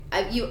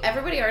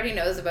Everybody already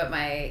knows about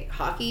my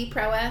hockey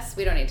prowess.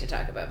 We don't need to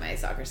talk about my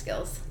soccer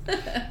skills.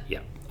 Yeah,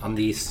 on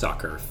the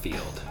soccer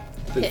field.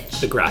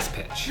 Pitch. The grass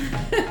pitch.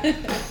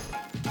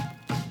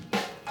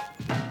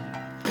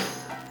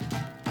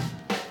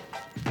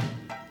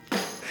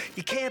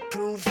 You can't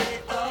prove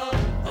it,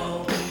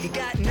 you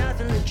got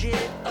nothing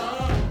legit,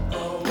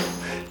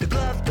 the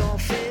glove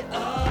don't fit,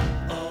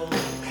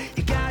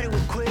 you gotta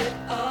acquit,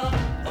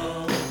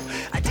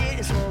 I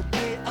didn't smoke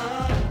it,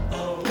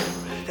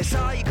 that's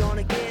all you're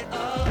gonna get,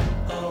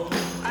 I'll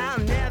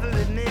never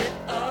admit,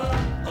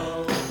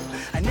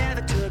 I never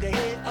took a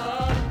hit,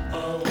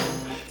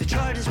 the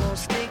charges won't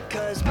stick,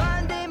 cause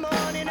Monday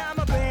morning I'm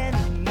a brand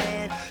new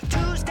man,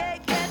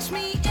 Tuesday catch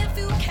me if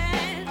you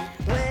can,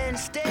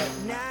 Wednesday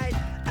night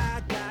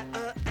I got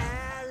a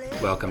alley.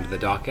 Welcome to The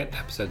Docket,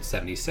 episode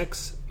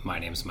 76. My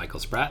name's Michael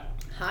Spratt.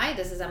 Hi,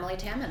 this is Emily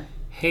Tamman.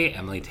 Hey,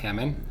 Emily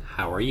Tamman.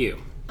 How are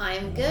you?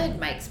 I'm good,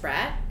 Mike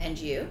Spratt. And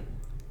you?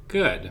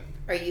 Good.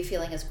 Are you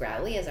feeling as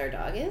growly as our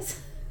dog is?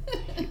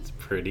 It's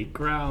pretty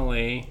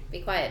growly.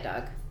 Be quiet,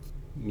 dog.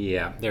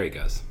 Yeah, there he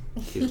goes.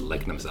 He's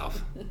licking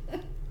himself.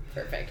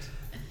 Perfect.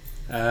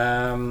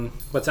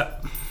 What's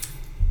up?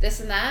 This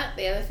and that,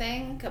 the other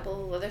thing, a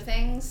couple of other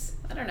things.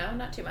 I don't know,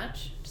 not too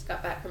much. Just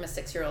got back from a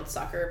 6-year-old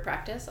soccer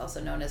practice, also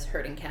known as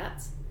herding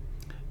cats.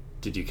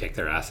 Did you kick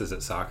their asses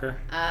at soccer?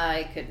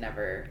 I could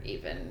never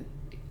even...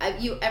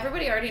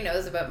 Everybody already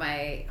knows about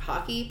my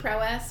hockey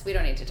prowess. We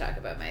don't need to talk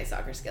about my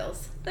soccer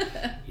skills.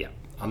 Yeah,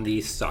 on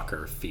the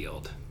soccer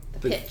field.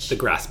 The pitch. The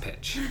grass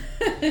pitch.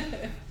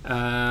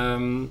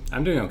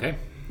 I'm doing okay.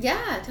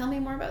 Yeah, tell me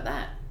more about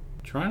that.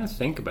 Trying to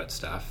think about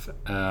stuff.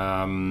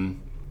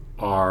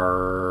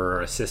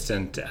 Our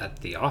assistant at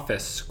the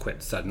office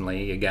quit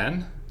suddenly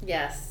again.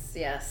 Yes.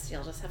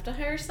 You'll just have to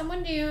hire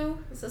someone new.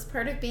 This is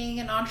part of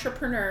being an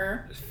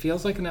entrepreneur. It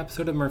feels like an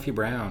episode of Murphy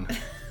Brown.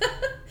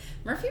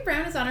 Murphy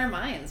Brown is on our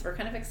minds. We're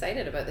kind of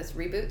excited about this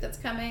reboot that's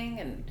coming,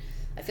 and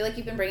I feel like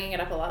you've been bringing it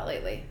up a lot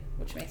lately,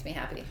 which makes me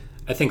happy.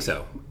 I think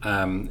so.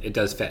 It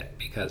does fit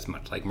because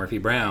much like Murphy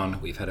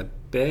Brown, we've had a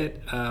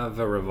bit of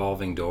a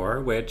revolving door,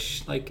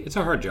 which, it's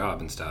a hard job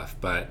and stuff,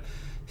 but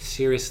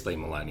seriously,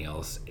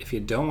 millennials, if you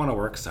don't want to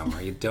work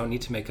somewhere, you don't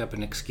need to make up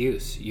an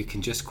excuse. You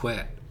can just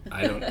quit.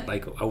 I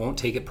won't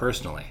take it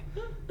personally.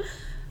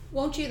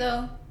 Won't you,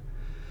 though?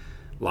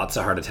 Lots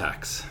of heart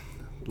attacks.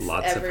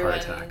 Lots of heart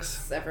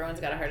attacks. Everyone's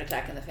got a heart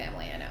attack in the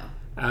family, I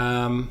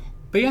know.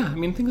 But yeah,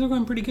 things are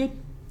going pretty good.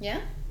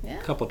 Yeah?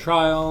 Couple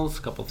trials,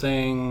 couple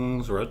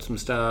things, wrote some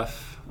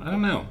stuff. I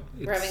don't know.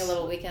 We're having a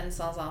little weekend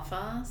sans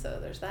enfants, so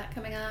there's that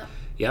coming up.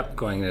 Yep,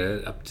 going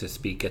up to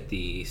speak at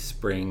the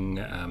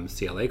spring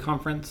CLA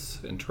conference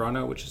in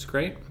Toronto, which is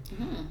great.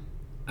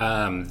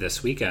 Mm-hmm.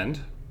 This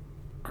weekend,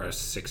 our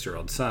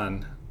 6-year-old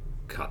son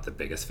caught the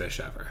biggest fish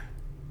ever.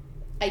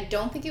 I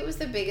don't think it was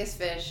the biggest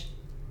fish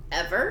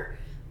ever,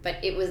 but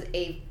it was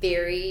a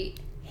very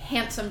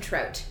handsome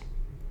trout.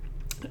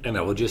 And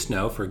I will just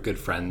know, for good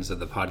friends of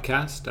the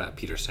podcast,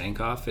 Peter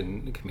Sankoff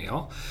and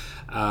Camille,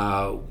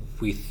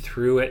 we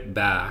threw it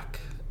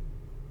back.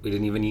 We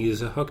didn't even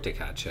use a hook to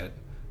catch it.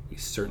 We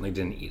certainly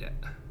didn't eat it.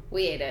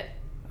 We ate it.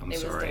 I'm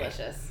sorry. It was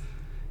delicious.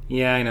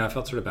 Yeah, I know. I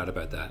felt sort of bad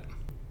about that.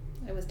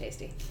 It was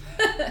tasty.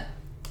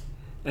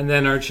 And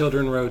then our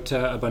children wrote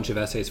a bunch of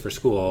essays for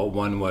school.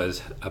 One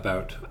was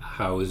about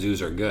how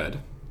zoos are good.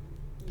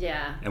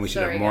 Yeah. And we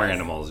should have more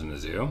animals in the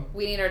zoo.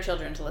 We need our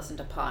children to listen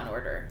to Paw and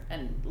Order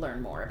and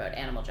learn more about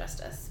animal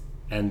justice.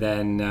 And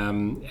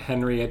then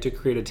Henry had to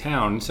create a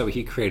town, so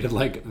he created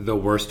the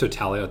worst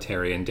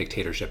totalitarian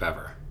dictatorship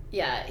ever.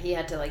 Yeah, he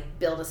had to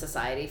build a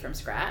society from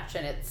scratch,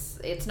 and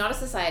it's not a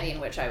society in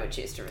which I would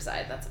choose to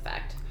reside. That's a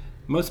fact.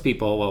 Most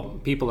people,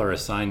 people are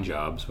assigned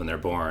jobs when they're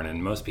born,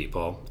 and most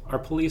people are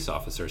police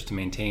officers to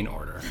maintain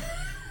order.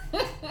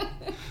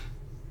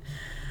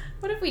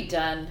 What have we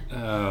done?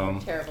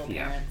 Terrible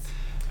parents.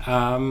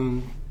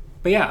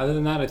 But yeah, other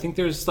than that, I think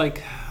there's a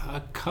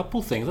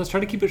couple things. Let's try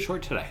to keep it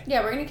short today.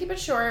 Yeah, we're going to keep it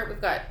short.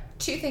 We've got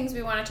 2 things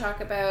we want to talk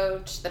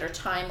about that are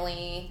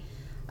timely,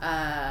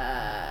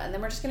 and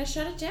then we're just going to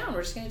shut it down.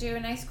 We're just going to do a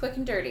nice quick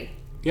and dirty.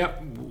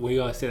 Yep, we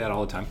say that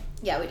all the time.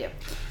 Yeah, we do.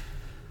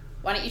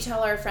 Why don't you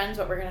tell our friends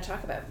what we're going to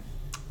talk about?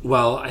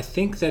 Well, I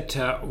think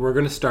that we're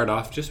going to start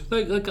off just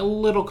with a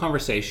little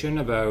conversation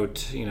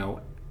about,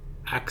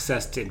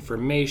 access to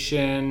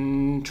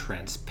information,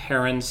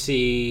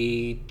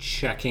 transparency,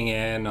 checking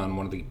in on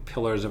one of the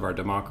pillars of our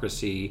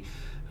democracy,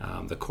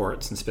 the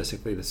courts, and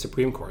specifically the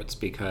Supreme Courts,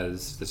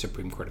 because the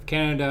Supreme Court of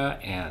Canada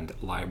and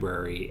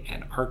Library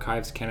and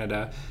Archives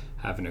Canada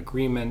have an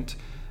agreement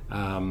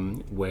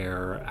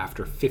where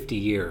after 50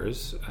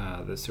 years,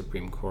 the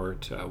Supreme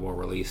Court will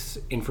release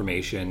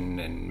information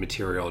and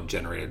material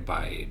generated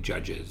by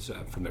judges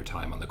from their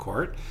time on the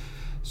court.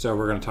 So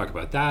we're going to talk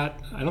about that.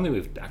 I don't think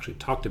we've actually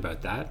talked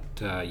about that,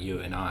 you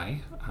and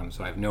I.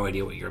 So I have no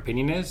idea what your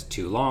opinion is.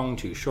 Too long,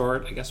 too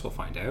short. I guess we'll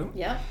find out.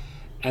 Yeah.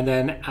 And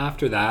then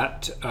after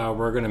that,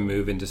 we're going to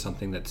move into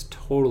something that's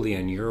totally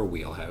in your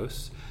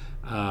wheelhouse.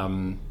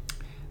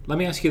 Let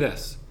me ask you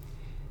this.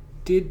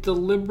 Did the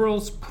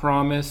Liberals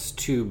promise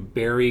to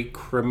bury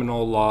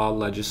criminal law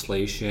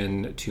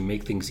legislation to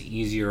make things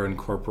easier on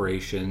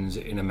corporations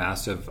in a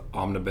massive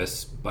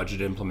omnibus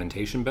budget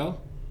implementation bill?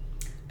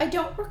 I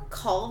don't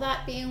recall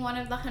that being one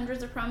of the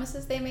hundreds of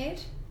promises they made.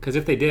 Because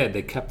if they did,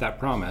 they kept that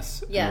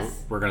promise.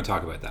 Yes. We're going to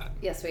talk about that.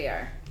 Yes, we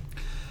are.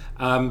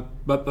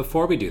 But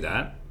before we do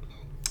that,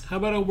 how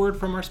about a word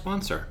from our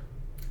sponsor?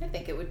 I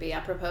think it would be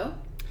apropos.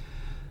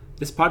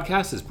 This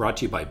podcast is brought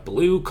to you by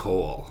Blue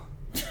Coal.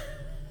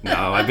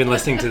 No, I've been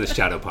listening to the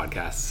Shadow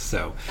podcast.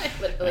 So, I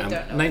literally don't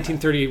know.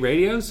 1930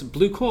 radios,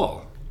 Blue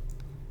Coal.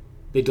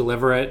 They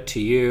deliver it to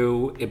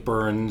you. It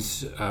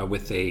burns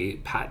with a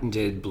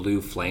patented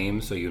blue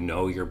flame, so you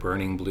know you're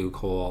burning blue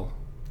coal.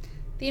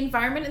 The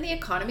environment and the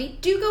economy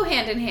do go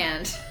hand in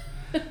hand.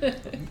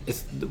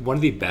 It's one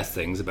of the best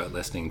things about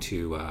listening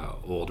to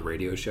old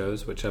radio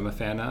shows, which I'm a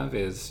fan of,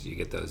 is you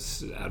get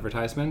those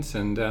advertisements,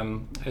 and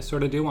I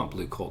sort of do want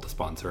Blue Coal to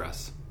sponsor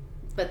us.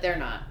 But they're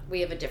not. We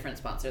have a different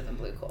sponsor than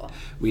Blue Coal.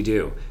 We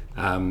do,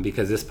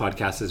 because this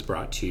podcast is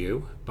brought to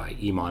you by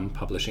Emon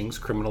Publishing's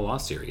Criminal Law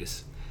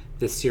Series.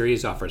 This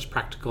series offers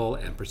practical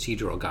and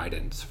procedural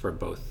guidance for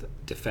both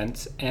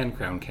defense and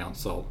Crown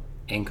Counsel,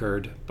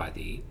 anchored by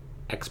the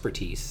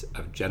expertise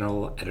of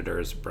General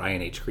Editors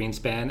Brian H.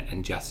 Greenspan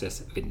and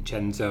Justice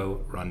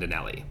Vincenzo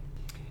Rondinelli,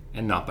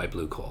 and not by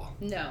Blue Coal.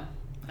 No,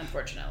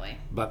 unfortunately.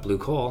 But Blue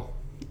Coal,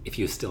 if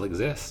you still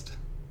exist,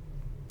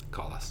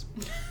 call us.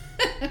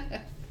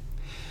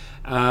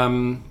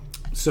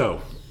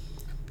 So,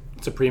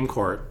 Supreme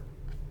Court,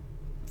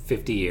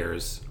 50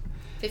 years.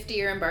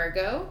 50-year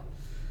embargo.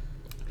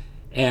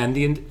 And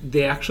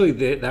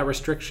that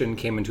restriction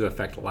came into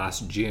effect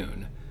last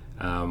June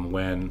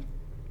when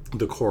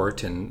the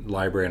court and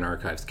Library and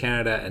Archives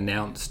Canada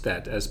announced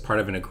that as part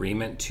of an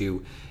agreement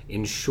to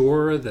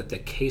ensure that the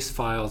case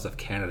files of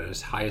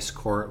Canada's highest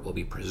court will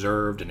be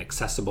preserved and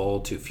accessible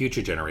to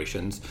future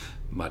generations,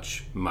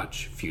 much,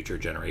 much future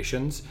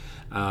generations,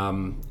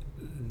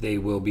 they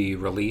will be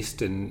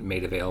released and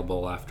made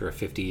available after a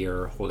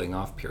 50-year holding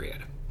off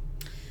period.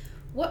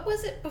 What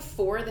was it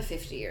before the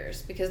 50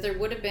 years? Because there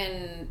would have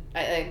been,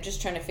 I'm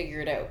just trying to figure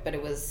it out, but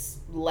it was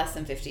less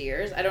than 50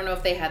 years. I don't know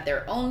if they had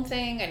their own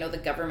thing. I know the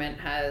government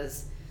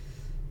has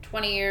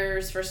 20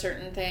 years for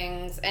certain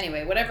things.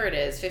 Anyway, whatever it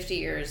is, 50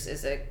 years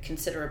is a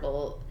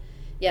considerable...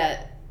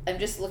 Yeah, I'm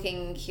just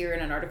looking here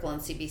in an article on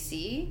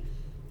CBC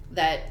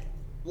that,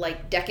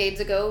 like, decades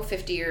ago,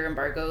 50-year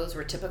embargoes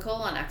were typical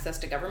on access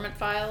to government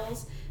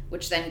files,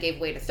 which then gave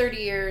way to 30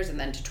 years and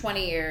then to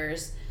 20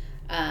 years.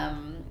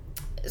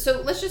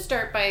 So let's just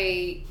start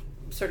by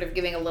sort of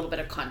giving a little bit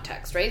of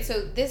context, right?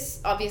 So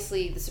this,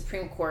 obviously, the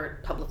Supreme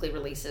Court publicly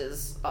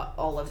releases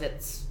all of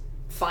its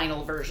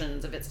final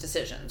versions of its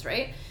decisions,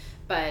 right?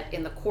 But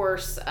in the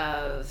course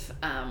of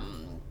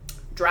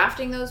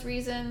drafting those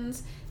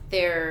reasons,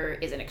 there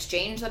is an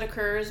exchange that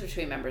occurs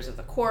between members of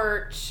the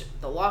court,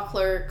 the law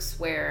clerks,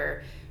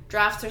 where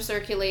drafts are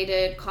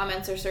circulated,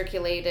 comments are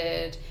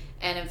circulated,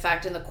 and in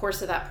fact, in the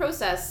course of that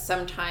process,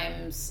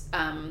 sometimes...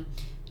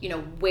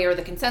 where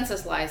the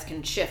consensus lies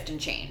can shift and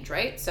change,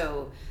 right?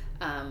 So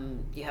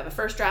you have a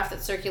first draft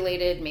that's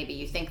circulated. Maybe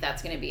you think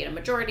that's going to be a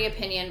majority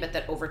opinion, but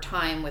that over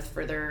time, with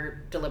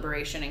further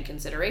deliberation and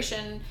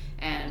consideration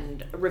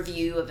and a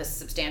review of a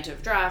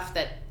substantive draft,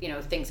 that,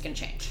 things can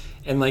change.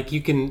 And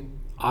you can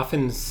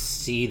often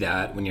see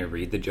that when you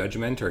read the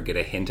judgment or get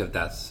a hint of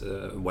that's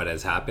what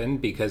has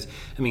happened, because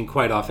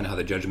quite often how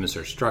the judgments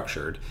are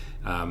structured,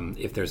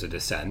 if there's a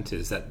dissent,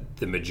 is that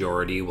the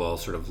majority will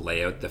sort of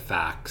lay out the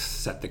facts,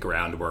 set the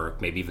groundwork,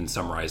 maybe even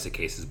summarize the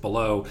cases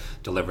below,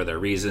 deliver their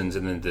reasons,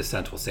 and then the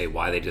dissent will say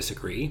why they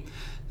disagree.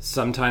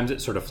 Sometimes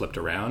it's sort of flipped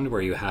around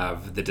where you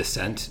have the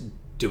dissent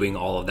doing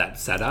all of that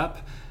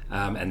setup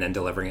and then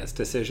delivering its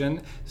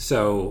decision.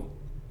 So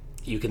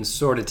you can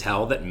sort of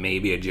tell that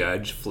maybe a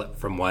judge flipped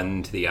from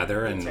one to the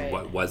other, and right.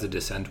 What was a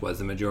dissent was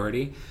the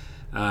majority.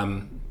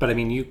 But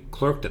you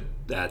clerked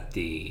at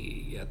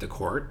the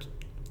court.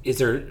 Is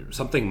there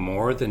something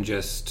more than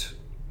just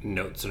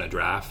notes on a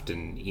draft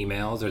and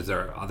emails? Or is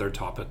there other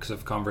topics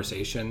of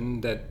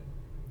conversation that...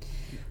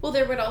 Well,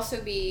 there would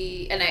also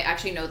be, and I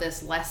actually know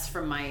this less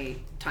from my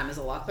time as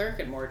a law clerk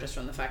and more just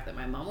from the fact that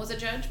my mom was a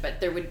judge, but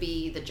there would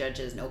be the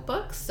judge's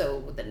notebooks,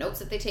 so the notes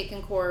that they take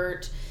in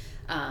court,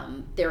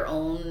 their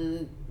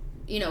own,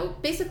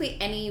 basically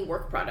any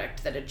work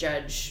product that a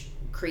judge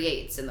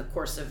creates in the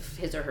course of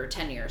his or her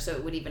tenure. So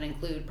it would even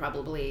include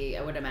probably,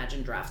 I would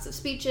imagine, drafts of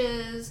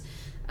speeches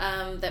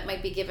that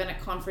might be given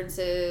at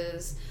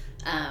conferences,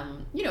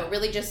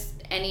 really just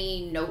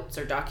any notes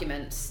or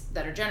documents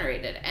that are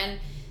generated. And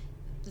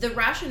the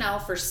rationale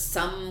for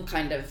some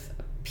kind of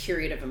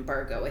period of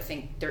embargo, I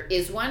think there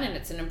is one, and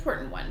it's an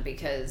important one,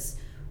 because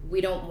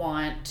we don't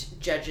want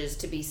judges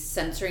to be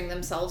censoring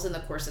themselves in the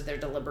course of their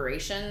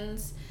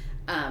deliberations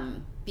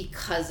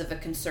because of a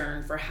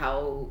concern for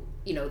how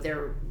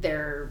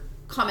their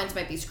comments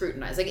might be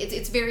scrutinized.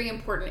 It's very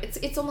important.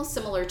 It's almost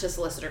similar to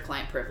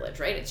solicitor-client privilege,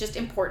 right? It's just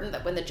important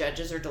that when the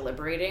judges are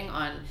deliberating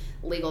on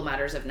legal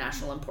matters of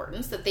national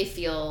importance, that they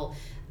feel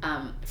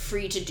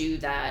free to do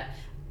that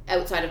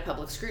outside of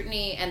public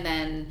scrutiny, and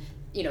then,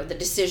 the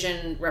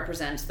decision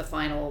represents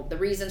the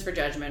reasons for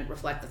judgment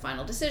reflect the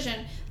final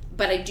decision.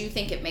 But I do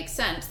think it makes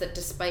sense that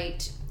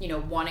despite,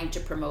 wanting to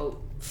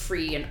promote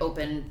free and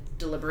open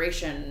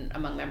deliberation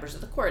among members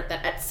of the court,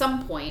 that at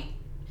some point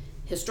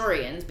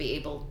historians be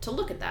able to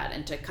look at that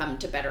and to come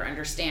to better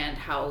understand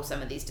how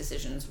some of these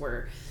decisions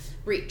were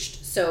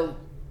reached. So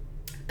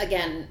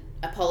again,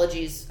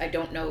 apologies, I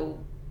don't know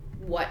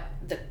what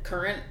the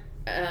current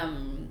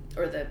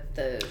or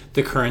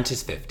the current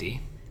is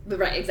 50.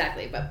 Right,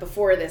 exactly. But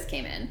before this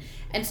came in,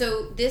 and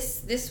so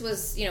this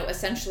was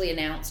essentially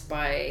announced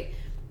by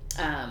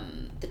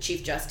the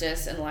Chief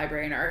Justice and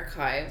Library and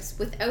Archives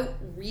without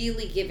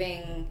really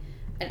giving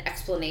an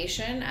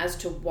explanation as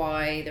to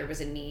why there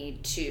was a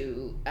need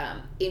to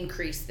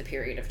increase the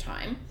period of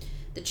time.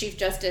 The Chief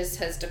Justice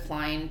has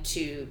declined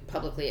to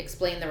publicly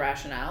explain the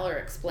rationale or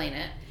explain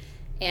it.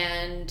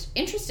 And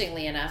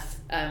interestingly enough,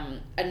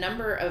 a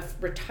number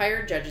of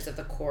retired judges of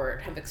the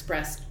court have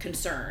expressed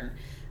concern.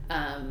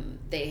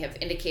 They have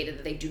indicated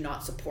that they do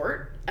not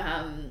support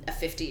a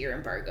 50-year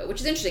embargo,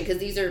 which is interesting because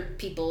these are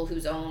people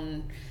whose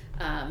own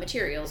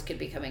materials could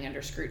be coming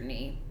under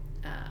scrutiny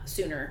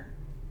sooner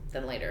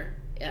than later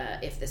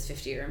if this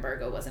 50-year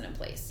embargo wasn't in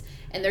place.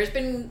 And there's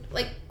been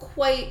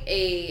quite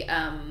a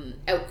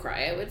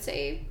outcry, I would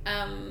say,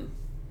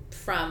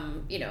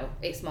 from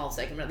a small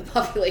segment of the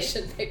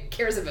population that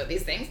cares about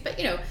these things, but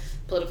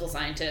political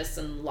scientists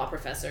and law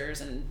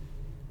professors and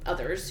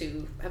others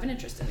who have an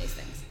interest in these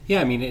things.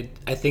 Yeah, I mean,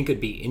 I think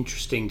it'd be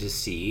interesting to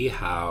see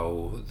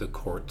how the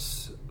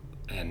courts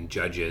and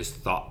judges'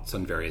 thoughts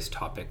on various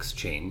topics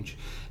change.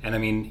 And I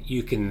mean,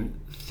 you can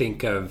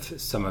think of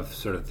some of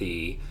sort of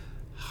the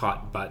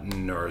hot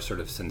button or sort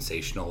of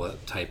sensational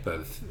type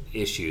of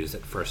issues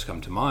that first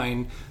come to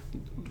mind,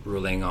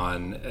 ruling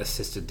on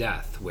assisted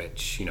death,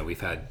 which,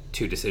 we've had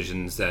two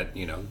decisions that,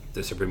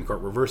 the Supreme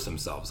Court reversed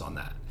themselves on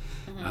that.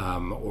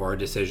 Mm-hmm. Or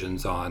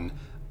decisions on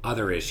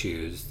other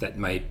issues that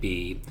might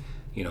be,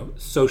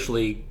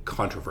 socially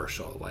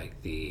controversial,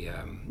 like the,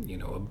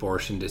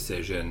 abortion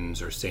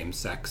decisions or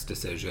same-sex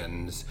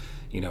decisions,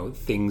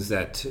 things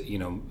that,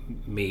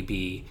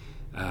 maybe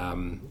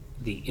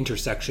the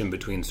intersection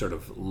between sort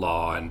of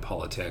law and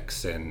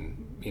politics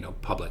and,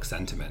 public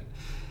sentiment.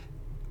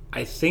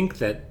 I think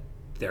that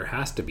there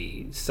has to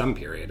be some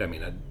period. I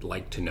mean, I'd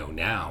like to know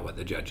now what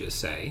the judges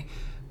say,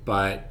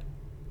 but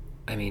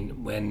I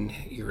mean, when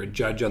you're a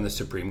judge on the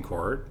Supreme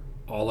Court,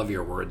 all of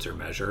your words are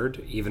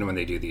measured, even when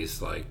they do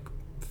these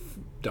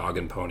dog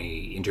and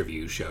pony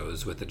interview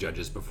shows with the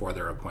judges before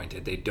they're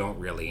appointed. They don't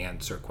really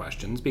answer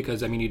questions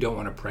because, I mean, you don't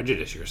want to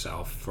prejudice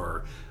yourself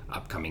for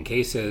upcoming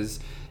cases.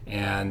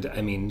 And,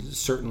 I mean,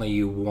 certainly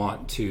you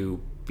want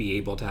to be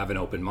able to have an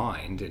open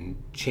mind and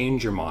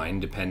change your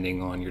mind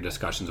depending on your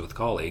discussions with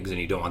colleagues, and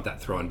you don't want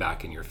that thrown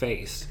back in your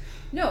face.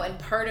 No, and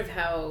part of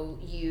how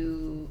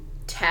you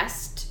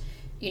test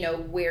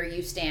where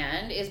you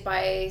stand is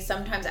by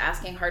sometimes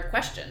asking hard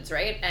questions,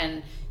 right?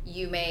 And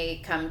you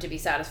may come to be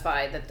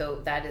satisfied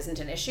that that isn't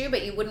an issue,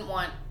 but you wouldn't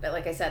want,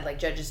 like I said,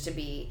 judges to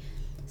be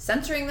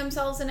censoring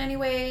themselves in any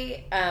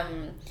way.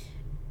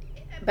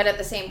 But at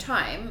the same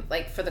time,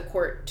 for the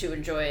court to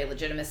enjoy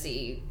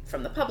legitimacy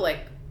from the public,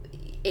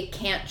 it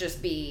can't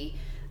just be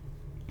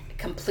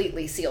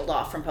completely sealed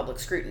off from public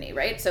scrutiny,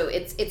 right? So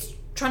it's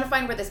trying to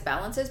find where this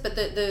balance is, but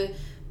the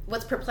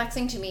what's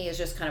perplexing to me is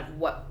just kind of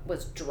what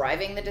was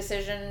driving the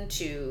decision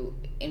to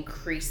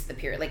increase the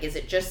period. Is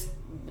it just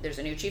there's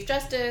a new Chief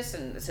Justice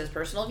and it's his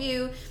personal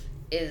view?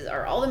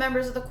 Are all the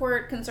members of the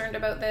court concerned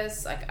about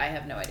this? I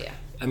have no idea.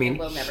 I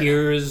mean,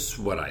 here's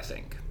what I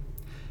think.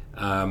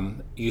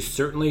 You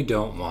certainly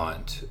don't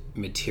want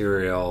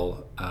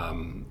material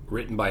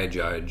written by a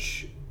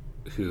judge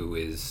who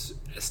is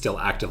still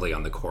actively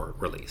on the court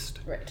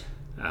released. Right.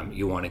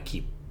 You want to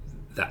keep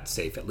that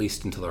safe, at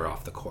least until they're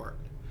off the court.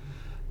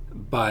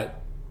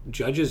 But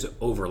judges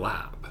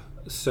overlap.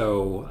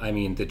 So, I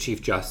mean, the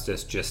Chief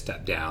Justice just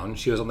stepped down.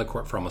 She was on the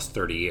court for almost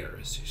 30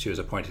 years. She was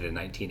appointed in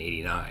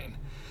 1989.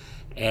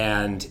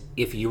 And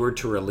if you were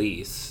to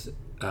release,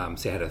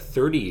 say, had a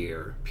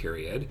 30-year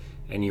period,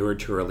 and you were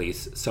to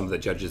release some of the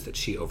judges that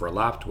she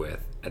overlapped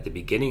with at the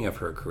beginning of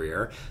her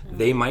career,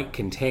 they might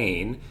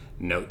contain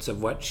notes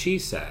of what she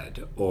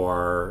said,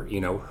 or,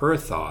 her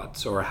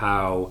thoughts, or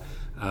how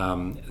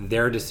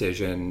their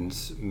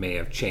decisions may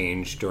have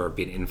changed or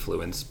been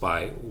influenced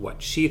by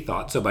what she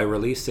thought. So by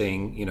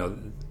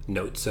releasing,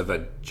 notes of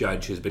a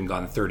judge who's been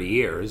gone 30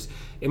 years,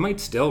 it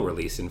might still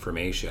release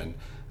information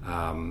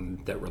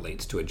that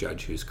relates to a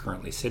judge who's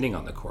currently sitting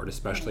on the court,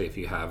 especially if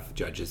you have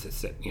judges that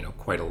sit,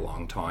 quite a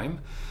long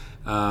time.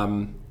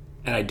 And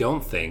I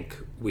don't think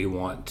we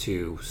want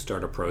to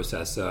start a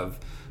process of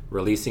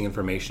releasing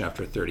information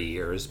after 30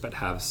 years, but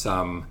have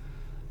some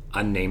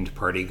unnamed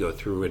party go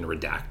through and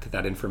redact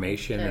that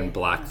information and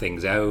black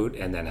things out,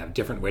 and then have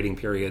different waiting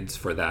periods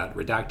for that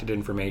redacted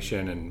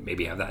information, and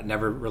maybe have that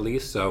never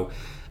released. So,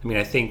 I mean,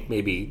 I think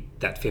maybe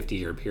that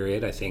 50-year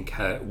period, I think,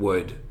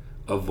 would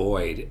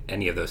avoid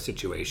any of those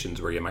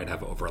situations where you might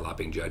have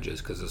overlapping judges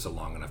because it's a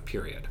long enough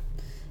period.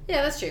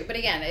 Yeah, that's true. But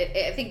again,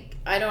 I think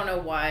I don't know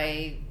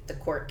why the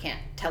court can't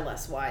tell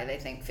us why they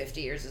think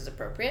 50 years is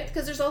appropriate.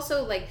 Because there's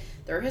also, like,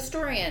 there are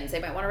historians. They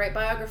might want to write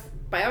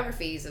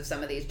biographies of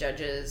some of these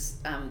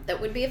judges that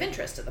would be of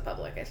interest to the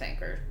public, I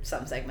think, or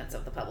some segments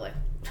of the public.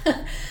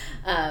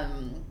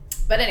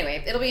 But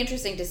anyway, it'll be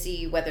interesting to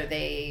see whether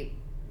they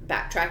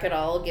backtrack at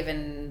all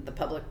given the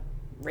public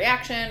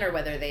reaction, or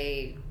whether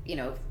they,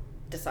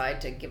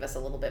 decide to give us a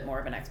little bit more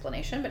of an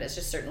explanation. But it's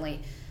just certainly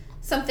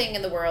something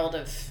in the world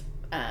of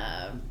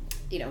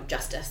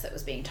justice that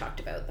was being talked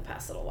about the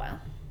past little while.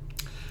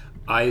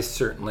 I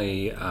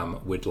certainly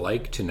would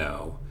like to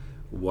know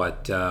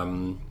what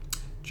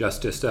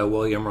Justice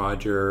William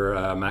Roger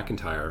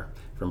McIntyre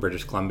from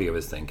British Columbia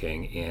was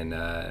thinking in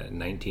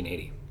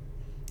 1980.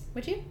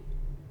 Would you?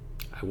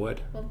 I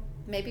would. Well,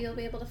 maybe you'll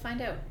be able to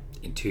find out.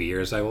 In 2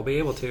 years, I will be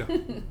able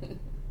to.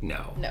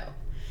 No.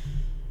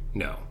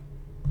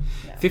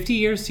 50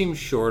 years seems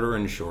shorter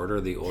and shorter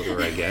the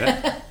older I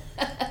get.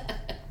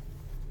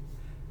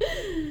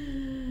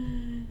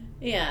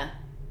 Yeah.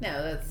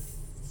 No, that's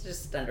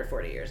just under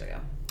 40 years ago.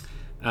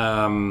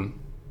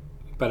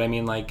 But I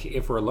mean, like,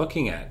 if we're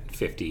looking at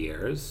 50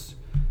 years,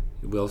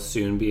 we'll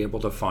soon be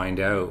able to find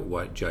out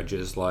what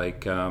judges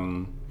like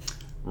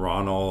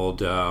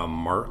Ronald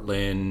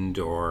Martland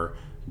or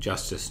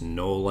Justice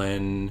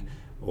Nolan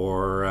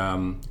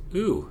or,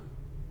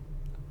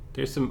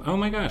 there's some, oh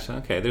my gosh,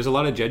 okay, there's a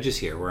lot of judges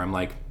here where I'm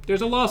like,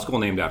 there's a law school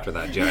named after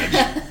that judge.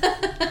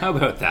 How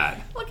about that?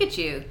 Look at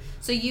you.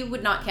 So you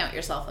would not count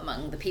yourself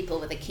among the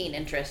people with a keen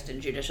interest in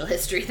judicial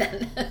history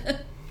then?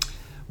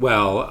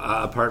 Well,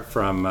 apart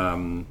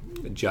from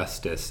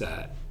Justice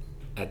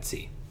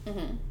Etsy.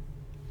 Mm-hmm.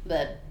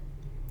 But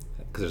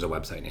because there's a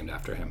website named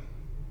after him.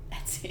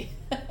 Etsy.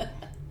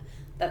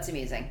 That's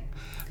amusing.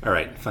 All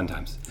right, fun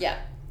times. Yeah.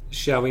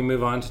 Shall we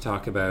move on to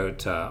talk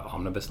about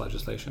omnibus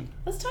legislation?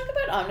 Let's talk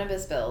about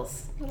omnibus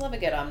bills. I love a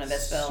good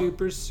omnibus bill.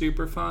 Super,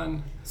 super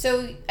fun.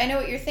 So I know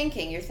what you're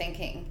thinking. You're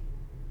thinking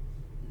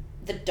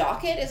the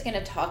docket is going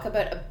to talk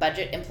about a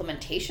budget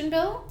implementation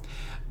bill?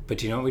 But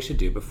do you know what we should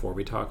do before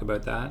we talk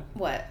about that?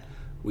 What?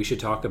 We should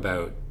talk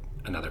about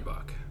another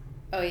book.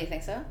 Oh, you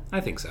think so? I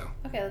think so.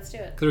 Okay, let's do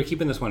it. Because we're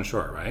keeping this one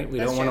short, right? We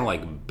That's don't want to,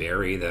 true. like,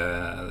 bury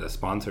the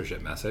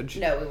sponsorship message.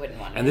 No, we wouldn't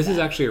want to. And this is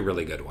actually a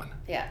really good one.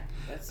 Yeah,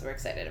 we're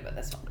excited about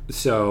this one.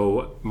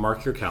 So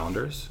mark your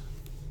calendars,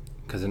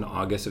 because in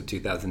August of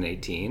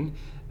 2018,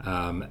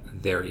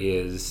 there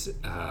is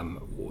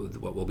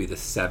what will be the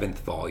 7th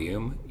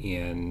volume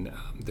in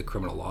the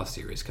criminal law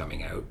series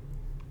coming out.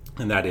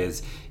 And that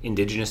is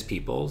Indigenous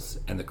Peoples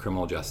and the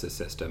Criminal Justice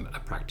System, a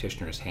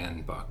Practitioner's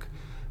Handbook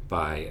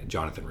by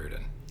Jonathan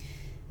Rudin.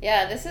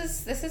 Yeah, this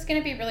is going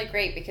to be really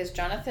great because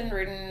Jonathan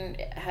Rudin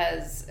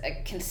has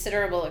a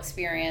considerable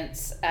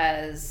experience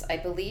as, I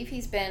believe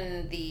he's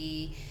been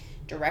the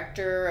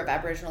Director of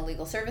Aboriginal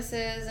Legal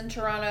Services in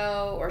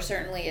Toronto, or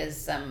certainly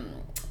is,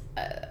 I'm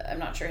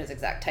not sure his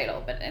exact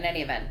title, but in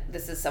any event,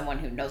 this is someone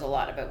who knows a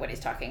lot about what he's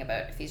talking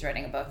about if he's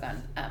writing a book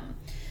on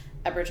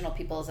Aboriginal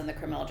peoples and the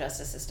criminal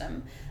justice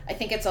system. I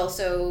think it's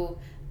also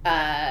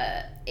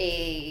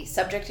a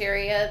subject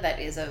area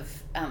that is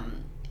of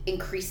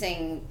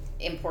increasing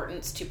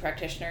importance to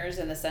practitioners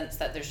in the sense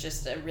that there's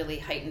just a really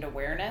heightened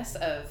awareness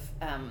of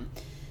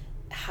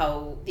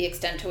how the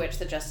extent to which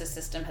the justice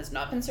system has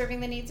not been serving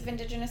the needs of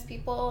Indigenous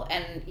people,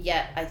 and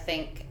yet I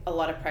think a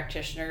lot of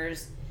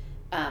practitioners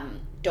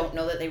don't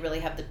know that they really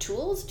have the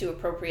tools to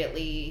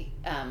appropriately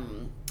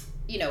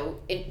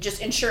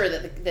just ensure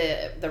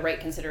that the right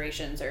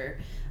considerations are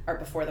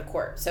before the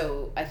court.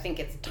 So I think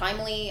it's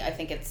timely. I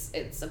think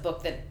it's a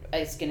book that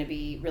is going to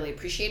be really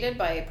appreciated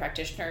by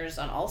practitioners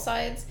on all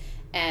sides,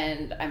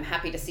 and I'm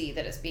happy to see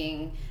that it's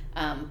being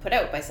put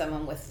out by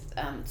someone with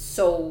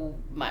so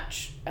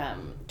much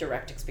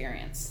direct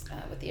experience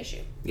with the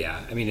issue.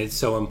 Yeah, I mean, it's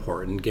so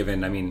important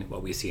given,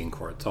 what we see in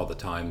courts all the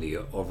time, the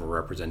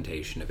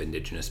overrepresentation of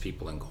Indigenous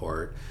people in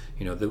court,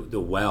 the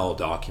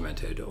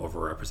well-documented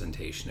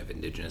overrepresentation of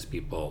Indigenous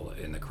people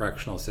in the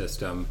correctional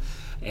system,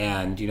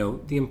 and,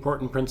 the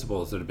important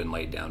principles that have been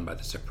laid down by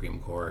the Supreme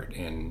Court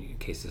in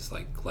cases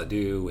like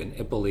Gladue and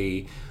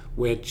Ipoli,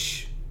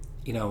 which,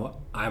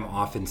 I'm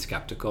often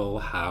skeptical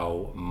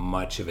how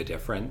much of a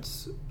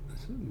difference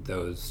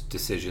those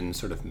decisions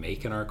sort of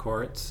make in our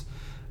courts.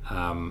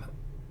 I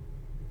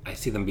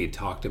see them being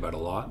talked about a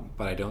lot,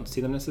 but I don't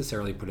see them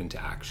necessarily put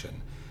into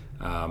action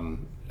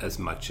as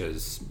much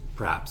as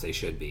perhaps they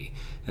should be.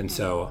 And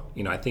so,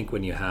 I think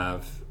when you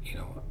have,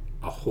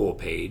 a whole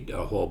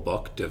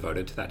book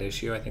devoted to that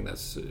issue, I think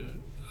that's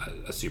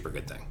a super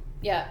good thing.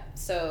 Yeah,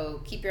 so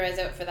keep your eyes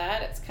out for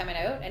that. It's coming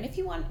out. And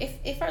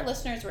if our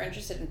listeners were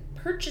interested in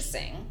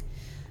purchasing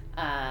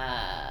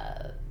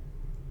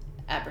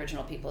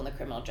Aboriginal people in the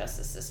criminal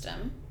justice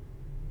system,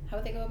 how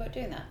would they go about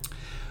doing that?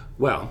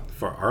 Well,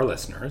 for our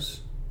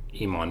listeners,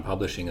 Emon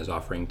Publishing is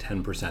offering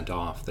 10%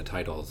 off the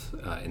titles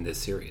in this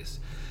series.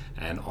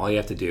 And all you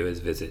have to do is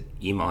visit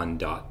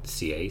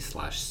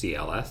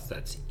emond.ca/CLS.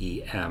 That's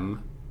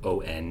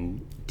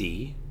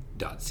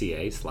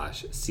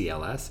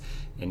EMOND.ca/CLS,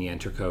 and you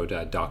enter code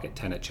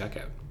docket10 at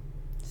checkout.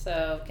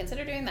 So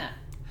consider doing that.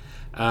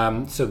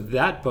 So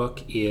that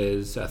book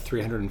is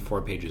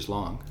 304 pages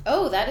long.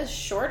 Oh, that is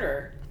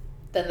shorter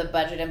than the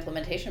budget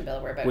implementation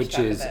bill we're about which to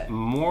talk is about.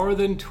 more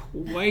than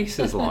twice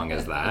as long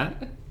as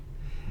that.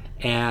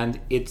 And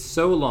it's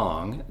so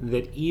long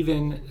that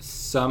even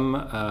some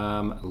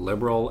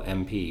Liberal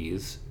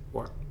MPs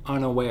were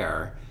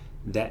unaware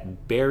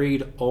that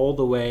buried all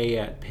the way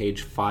at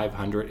page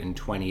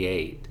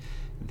 528,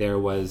 there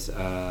was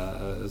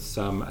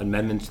some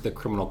amendments to the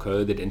criminal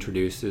code that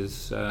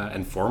introduces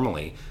and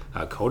formally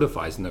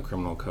codifies in the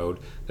criminal code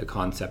the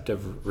concept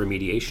of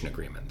remediation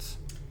agreements.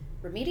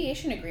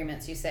 Remediation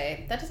agreements, you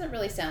say? That doesn't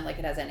really sound like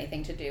it has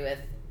anything to do with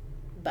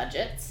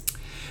budgets.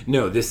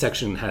 No, this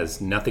section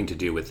has nothing to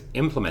do with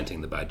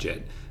implementing the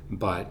budget,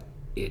 but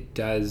it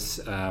does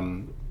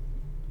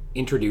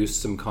introduce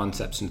some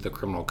concepts into the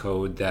criminal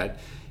code that,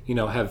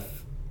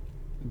 have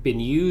been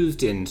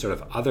used in sort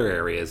of other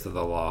areas of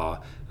the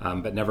law,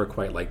 but never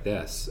quite like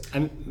this.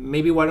 And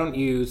maybe why don't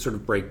you sort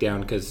of break down,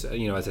 because,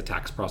 as a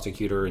tax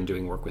prosecutor and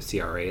doing work with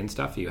CRA and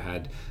stuff, you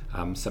had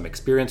some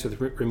experience with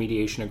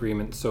remediation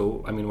agreements.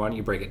 So, why don't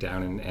you break it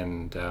down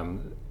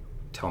and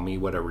tell me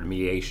what a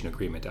remediation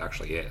agreement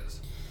actually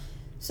is?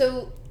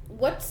 So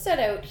what's set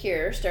out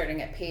here,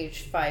 starting at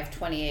page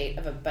 528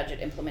 of a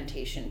budget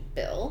implementation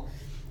bill,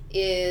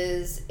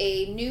 is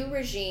a new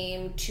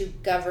regime to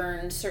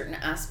govern certain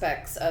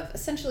aspects of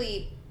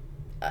essentially,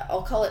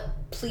 I'll call it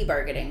plea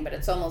bargaining, but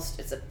it's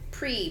a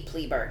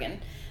pre-plea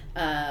bargain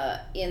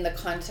in the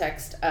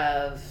context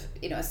of,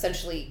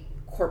 essentially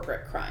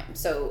corporate crime.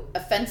 So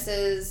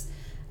offenses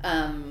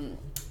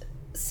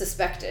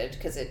suspected,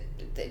 because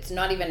it's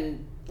not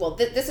even, well,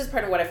 this is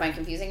part of what I find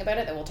confusing about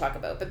it that we'll talk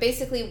about, but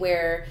basically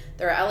where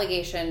there are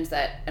allegations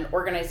that an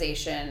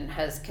organization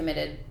has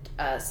committed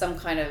some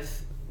kind of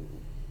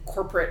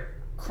corporate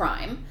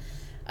crime,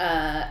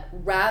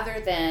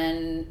 rather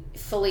than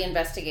fully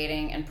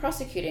investigating and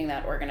prosecuting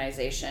that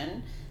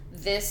organization,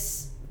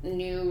 this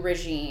new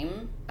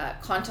regime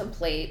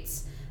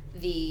contemplates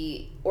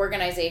the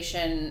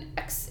organization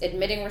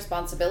admitting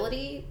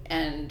responsibility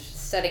and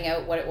setting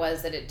out what it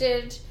was that it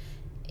did,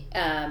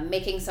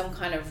 making some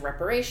kind of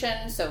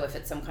reparation. So if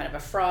it's some kind of a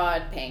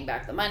fraud, paying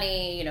back the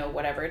money,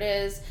 whatever it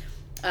is,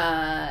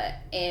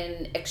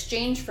 in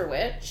exchange for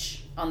which,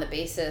 on the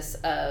basis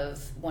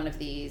of one of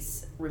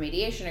these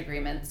remediation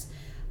agreements,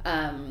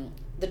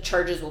 the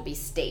charges will be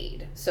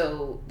stayed.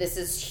 So this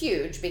is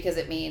huge because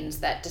it means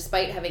that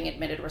despite having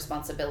admitted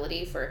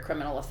responsibility for a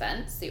criminal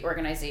offense, the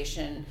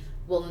organization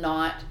will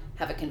not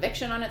have a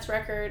conviction on its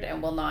record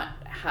and will not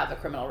have a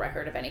criminal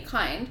record of any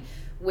kind,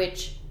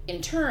 which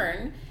in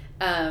turn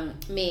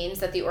means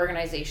that the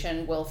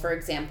organization will, for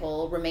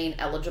example, remain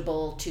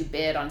eligible to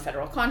bid on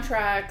federal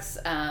contracts,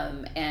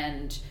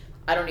 and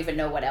I don't even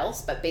know what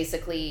else, but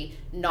basically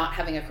not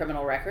having a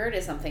criminal record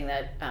is something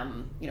that,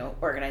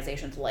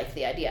 organizations like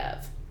the idea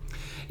of.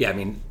 Yeah,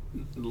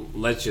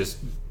 let's just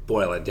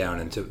boil it down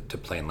into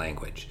plain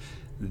language.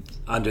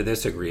 Under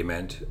this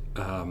agreement,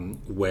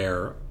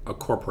 where a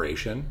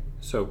corporation,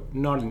 so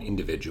not an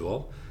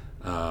individual,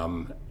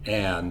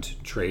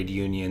 and trade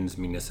unions,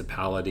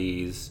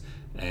 municipalities,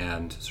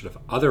 and sort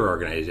of other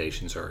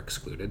organizations are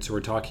excluded. So we're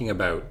talking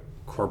about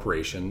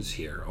corporations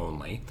here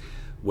only.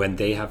 When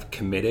they have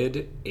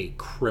committed a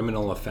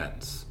criminal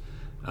offense,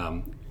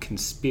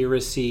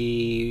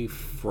 conspiracy,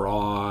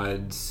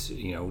 frauds,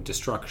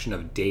 destruction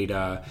of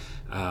data,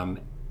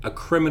 a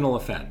criminal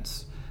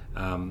offense.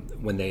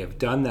 When they have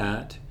done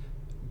that,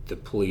 the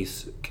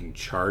police can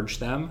charge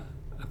them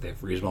if they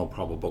have reasonable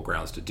probable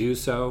grounds to do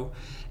so,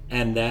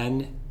 and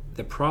then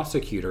the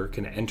prosecutor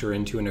can enter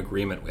into an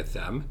agreement with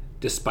them,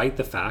 despite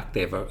the fact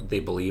they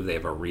believe they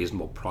have a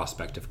reasonable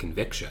prospect of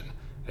conviction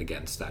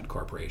against that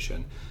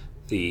corporation.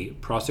 The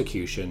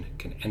prosecution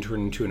can enter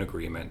into an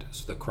agreement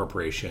so the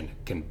corporation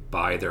can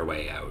buy their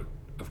way out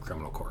of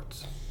criminal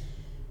courts.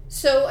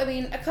 So,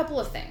 a couple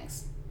of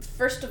things.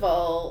 First of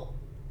all,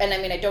 and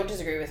I don't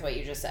disagree with what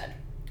you just said,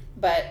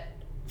 but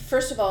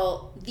first of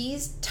all,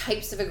 these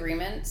types of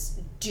agreements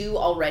do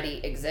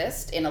already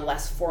exist in a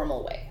less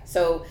formal way.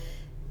 So,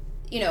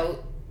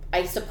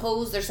 I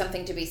suppose there's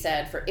something to be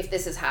said for if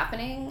this is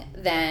happening,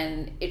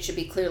 then it should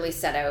be clearly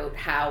set out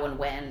how and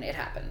when it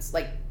happens.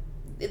 Like,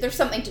 there's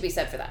something to be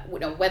said for that.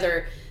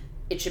 Whether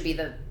it should be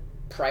the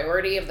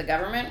priority of the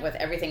government with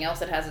everything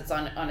else it has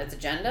on its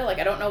agenda. Like,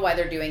 I don't know why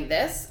they're doing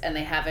this and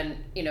they haven't,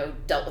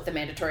 dealt with the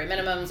mandatory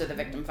minimums or the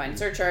victim fine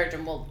surcharge,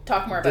 and we'll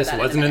talk more about that. This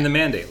wasn't in the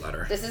mandate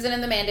letter. This isn't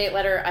in the mandate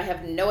letter. I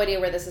have no idea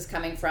where this is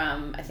coming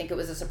from. I think it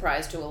was a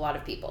surprise to a lot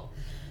of people.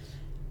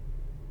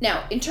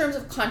 Now, in terms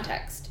of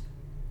context,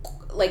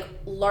 like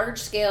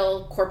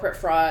large-scale corporate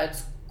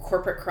frauds,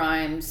 corporate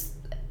crimes,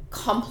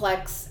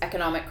 complex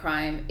economic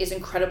crime is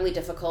incredibly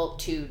difficult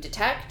to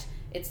detect.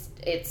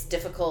 It's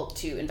difficult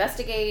to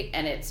investigate,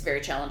 and it's very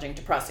challenging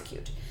to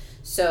prosecute.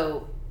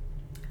 So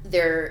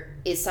there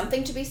is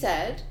something to be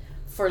said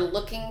for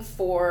looking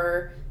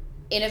for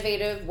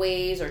innovative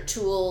ways or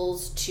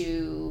tools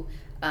to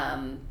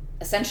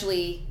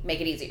essentially make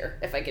it easier,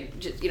 if I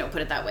could just,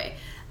 put it that way.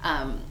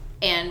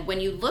 And when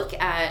you look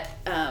at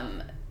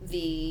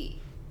the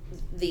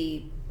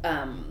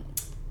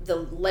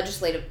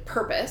legislative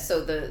purpose,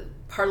 so the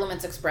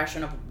Parliament's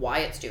expression of why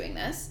it's doing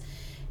this.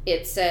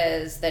 It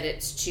says that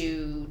it's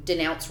to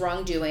denounce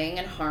wrongdoing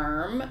and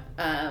harm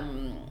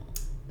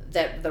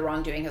that the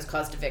wrongdoing has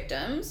caused to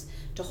victims,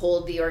 to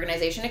hold the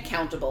organization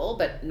accountable,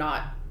 but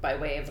not by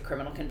way of a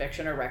criminal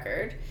conviction or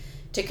record,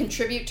 to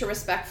contribute to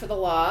respect for the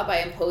law by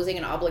imposing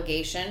an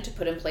obligation to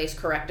put in place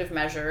corrective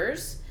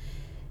measures,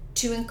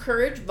 to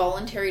encourage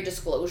voluntary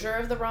disclosure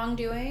of the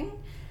wrongdoing,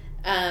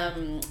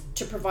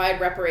 to provide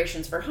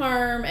reparations for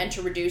harm, and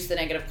to reduce the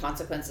negative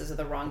consequences of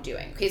the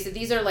wrongdoing. Okay, so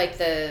these are like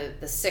the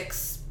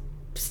 6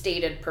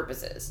 stated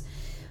purposes.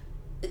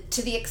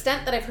 To the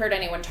extent that I've heard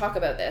anyone talk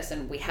about this,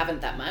 and we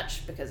haven't that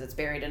much because it's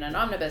buried in an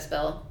omnibus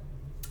bill,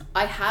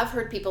 I have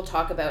heard people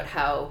talk about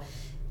how,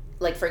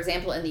 like, for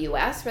example, in the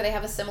US, where they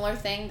have a similar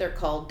thing, they're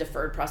called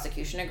deferred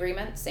prosecution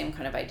agreements, same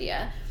kind of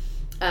idea.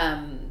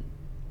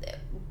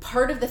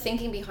 Part of the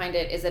thinking behind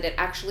it is that it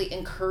actually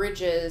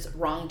encourages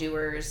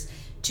wrongdoers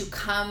to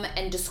come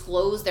and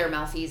disclose their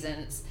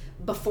malfeasance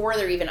before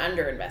they're even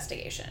under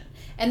investigation.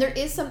 And there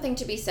is something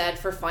to be said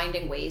for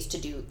finding ways to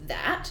do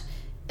that,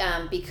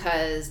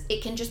 because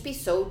it can just be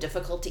so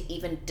difficult to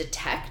even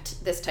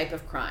detect this type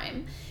of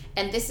crime.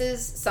 And this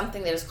is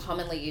something that is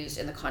commonly used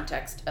in the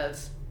context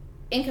of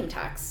income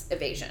tax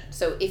evasion.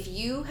 So if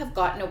you have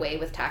gotten away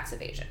with tax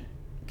evasion,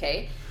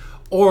 okay?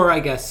 Or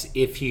I guess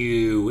if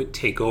you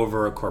take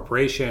over a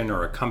corporation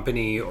or a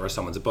company or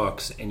someone's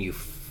books and you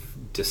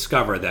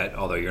discover that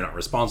although you're not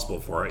responsible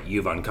for it,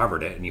 you've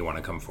uncovered it and you want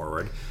to come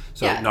forward.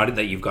 So not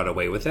that you've got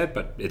away with it,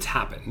 but it's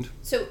happened.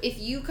 So if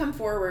you come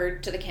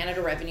forward to the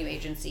Canada Revenue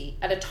Agency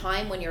at a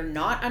time when you're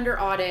not under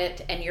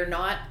audit and you're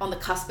not on the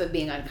cusp of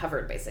being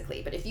uncovered,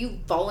 basically, but if you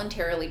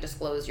voluntarily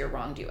disclose your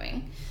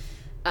wrongdoing,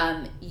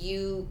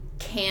 you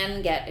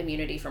can get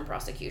immunity from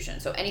prosecution.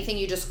 So anything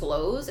you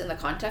disclose in the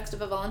context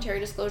of a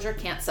voluntary disclosure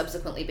can't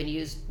subsequently be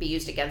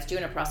used against you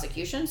in a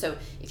prosecution. So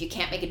if you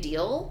can't make a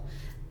deal,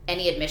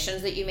 any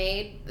admissions that you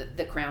made,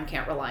 the Crown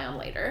can't rely on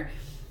later.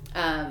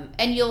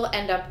 And you'll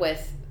end up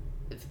with,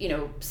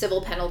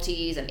 civil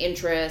penalties and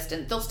interest,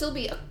 and there'll still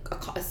be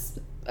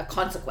a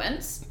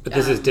consequence. But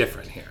this is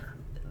different here.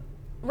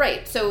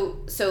 Right. So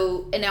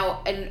someone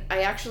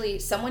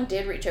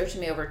did reach out to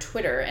me over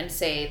Twitter and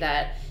say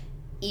that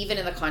even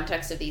in the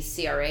context of these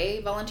CRA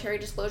voluntary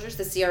disclosures,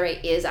 the CRA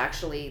is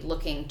actually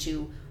looking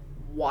to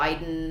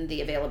widen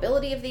the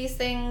availability of these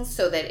things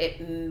so that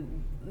it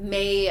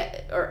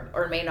may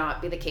or may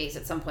not be the case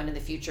at some point in the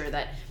future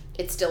that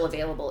it's still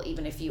available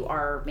even if you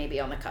are maybe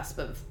on the cusp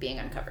of being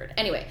uncovered.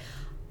 Anyway,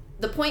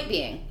 the point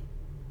being,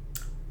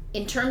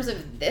 in terms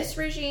of this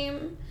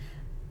regime,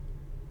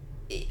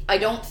 I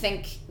don't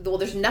think,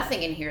 there's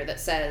nothing in here that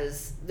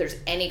says there's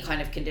any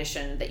kind of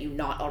condition that you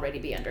not already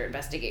be under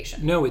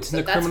investigation. No, it's in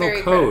the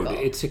criminal code.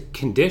 Critical. It's a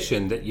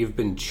condition that you've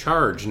been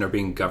charged and are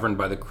being governed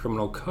by the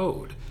criminal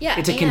code. Yeah,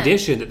 it's a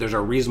condition that there's a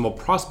reasonable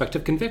prospect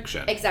of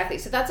conviction. Exactly.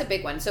 So that's a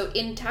big one. So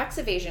in tax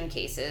evasion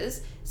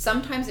cases,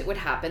 sometimes it would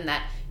happen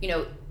that,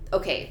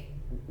 okay,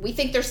 we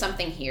think there's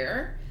something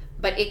here,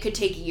 but it could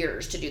take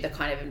years to do the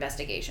kind of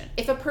investigation.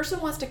 If a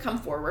person wants to come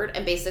forward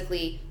and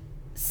basically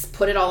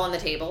put it all on the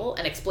table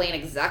and explain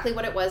exactly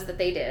what it was that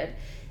they did,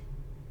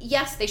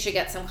 yes, they should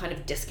get some kind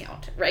of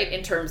discount, right,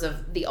 in terms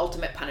of the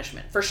ultimate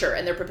punishment, for sure.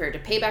 And they're prepared to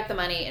pay back the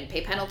money and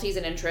pay penalties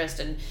and interest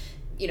and,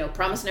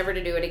 promise never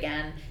to do it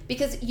again,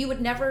 because you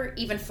would never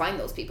even find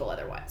those people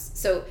otherwise.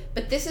 So,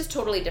 but this is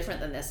totally different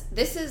than this.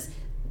 This is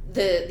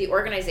the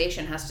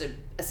organization has to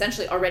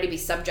essentially already be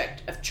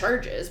subject of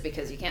charges,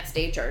 because you can't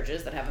stay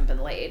charges that haven't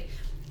been laid,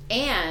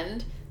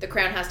 and the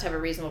Crown has to have a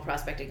reasonable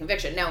prospect of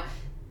conviction. Now,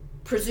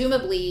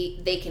 presumably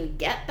they can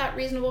get that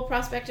reasonable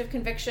prospect of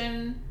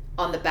conviction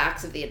on the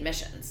backs of the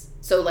admissions.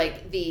 So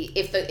like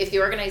if the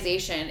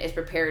organization is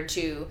prepared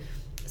to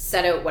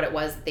set out what it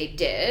was they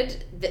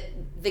did,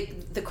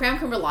 the Crown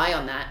can rely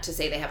on that to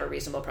say they have a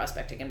reasonable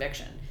prospect of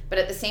conviction. But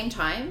at the same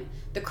time,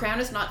 the Crown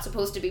is not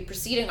supposed to be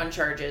proceeding on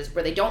charges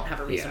where they don't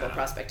have a reasonable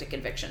prospect of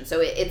conviction. So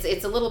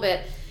it's a little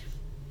bit,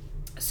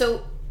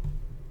 so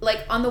like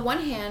on the one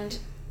hand,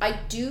 I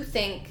do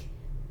think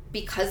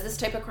because this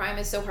type of crime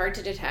is so hard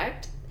to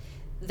detect,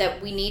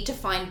 that we need to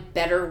find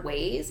better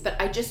ways, but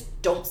I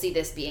just don't see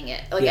this being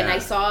it. And I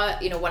saw,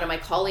 one of my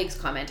colleagues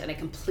comment, and I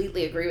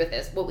completely agree with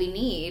this. What we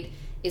need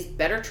is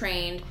better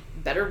trained,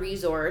 better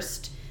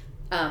resourced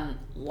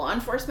law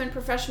enforcement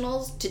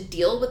professionals to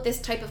deal with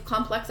this type of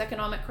complex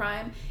economic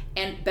crime,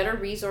 and better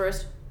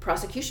resourced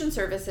prosecution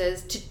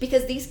services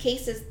because these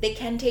cases, they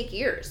can take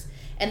years,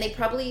 and they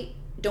probably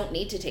don't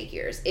need to take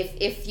years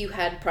if you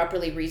had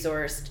properly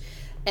resourced.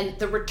 And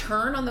the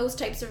return on those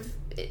types of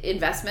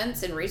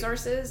investments and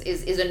resources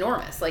is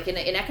enormous. Like in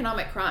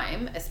economic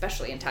crime,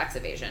 especially in tax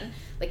evasion,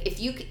 like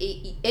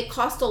it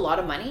costs a lot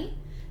of money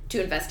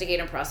to investigate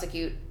and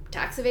prosecute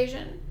tax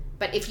evasion,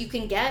 but if you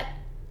can get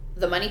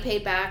the money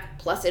paid back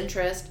plus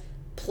interest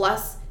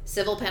plus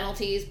civil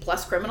penalties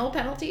plus criminal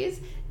penalties,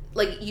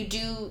 like you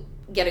do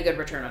get a good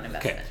return on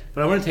investment. Okay,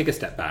 but I want to take a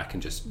step back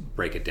and just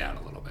break it down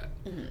a little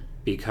bit,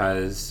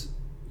 because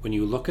when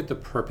you look at the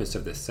purpose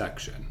of this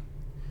section,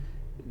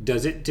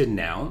 does it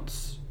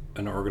denounce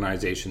an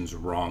organization's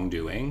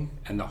wrongdoing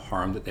and the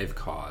harm that they've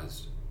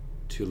caused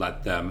to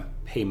let them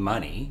pay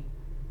money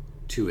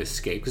to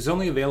escape? Because it's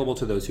only available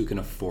to those who can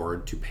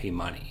afford to pay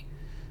money.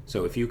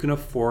 So if you can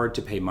afford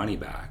to pay money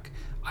back,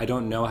 I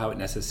don't know how it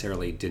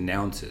necessarily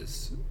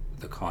denounces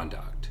the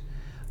conduct.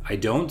 I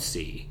don't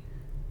see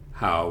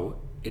how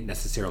it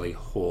necessarily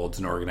holds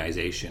an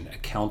organization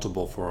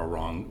accountable for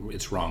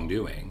its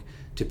wrongdoing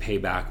to pay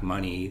back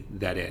money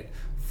that it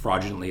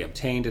fraudulently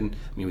obtained. And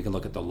I mean, we can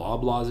look at the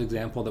Loblaws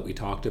example that we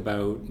talked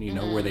about,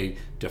 where they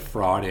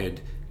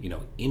defrauded,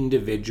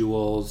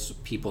 individuals,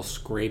 people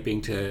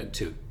scraping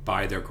to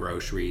buy their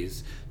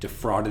groceries,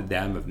 defrauded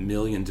them of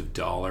millions of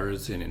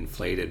dollars in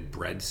inflated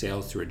bread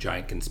sales through a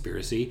giant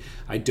conspiracy.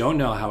 I don't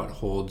know how it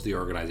holds the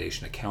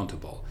organization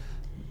accountable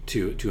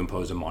to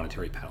impose a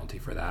monetary penalty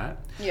for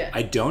that. Yeah.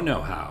 I don't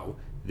know how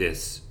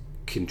this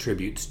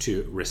contributes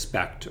to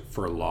respect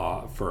for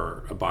law,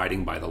 for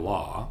abiding by the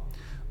law,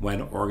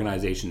 when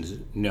organizations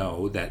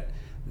know that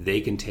they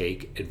can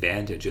take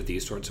advantage of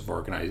these sorts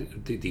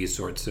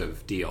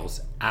of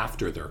deals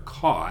after they're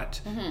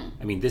caught. Mm-hmm.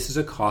 I mean, this is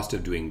a cost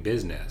of doing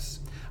business.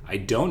 I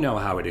don't know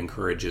how it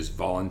encourages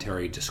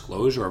voluntary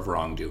disclosure of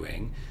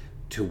wrongdoing,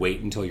 to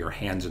wait until your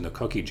hand's in the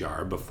cookie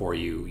jar before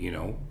you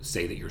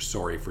say that you're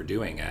sorry for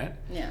doing it.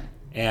 Yeah.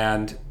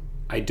 And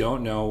I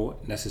don't know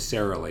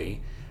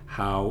necessarily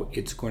how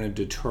it's going to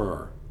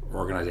deter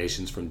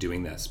organizations from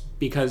doing this,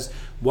 because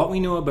what we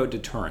know about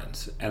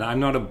deterrence, and I'm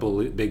not a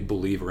big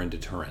believer in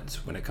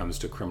deterrence when it comes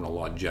to criminal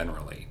law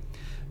generally.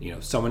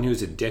 Someone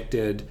who's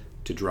addicted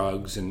to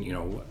drugs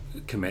and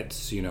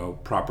commits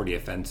property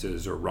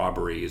offenses or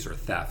robberies or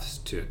thefts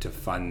to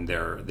fund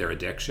their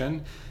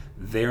addiction,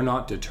 they're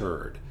not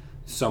deterred.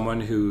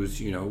 Someone who's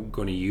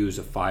going to use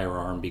a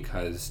firearm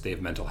because they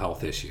have mental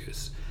health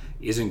issues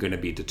isn't going to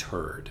be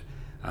deterred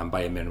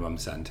by a minimum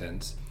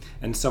sentence.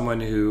 And someone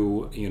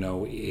who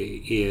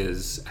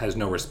has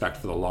no respect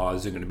for the law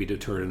isn't going to be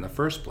deterred in the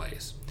first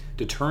place.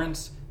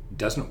 Deterrence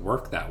doesn't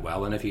work that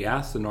well. And if you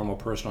ask the normal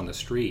person on the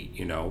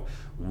street,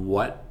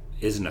 what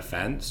is an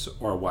offense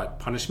or what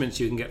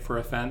punishments you can get for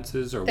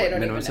offenses or what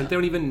minimum sentence, they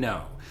don't even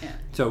know. Yeah.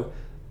 So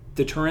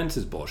deterrence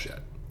is bullshit.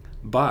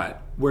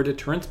 But where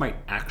deterrence might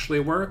actually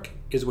work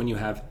is when you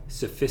have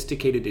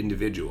sophisticated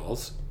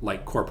individuals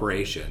like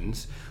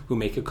corporations who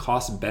make a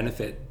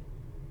cost-benefit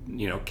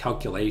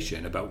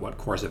calculation about what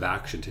course of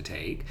action to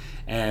take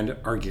and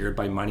are geared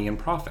by money and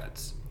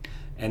profits.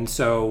 And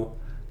so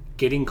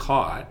getting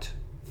caught,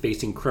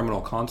 facing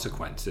criminal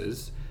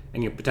consequences,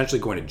 and you're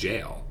potentially going to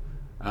jail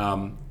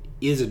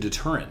is a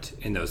deterrent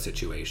in those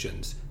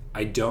situations.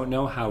 I don't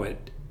know how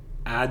it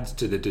adds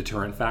to the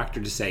deterrent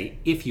factor to say,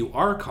 if you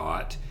are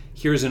caught,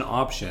 here's an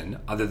option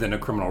other than a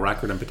criminal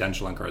record and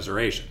potential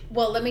incarceration.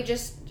 Well, let me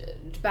just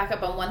back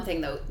up on one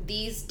thing, though.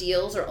 These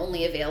deals are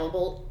only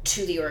available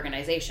to the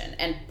organization.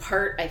 And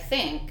part, I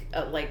think,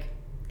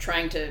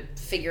 trying to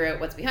figure out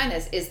what's behind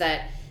this is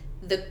that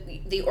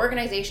the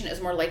organization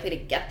is more likely to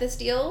get this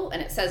deal,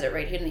 and it says it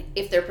right here,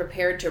 if they're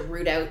prepared to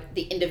root out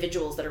the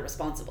individuals that are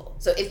responsible.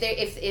 So if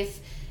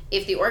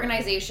the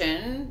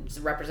organization's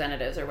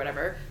representatives or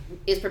whatever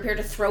is prepared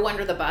to throw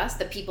under the bus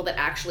the people that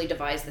actually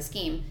devised the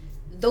scheme,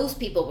 those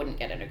people wouldn't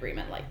get an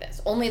agreement like this.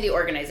 Only the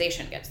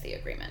organization gets the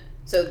agreement.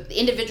 So the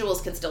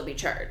individuals can still be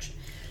charged.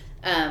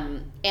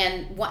 And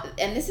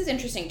this is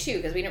interesting too,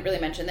 because we didn't really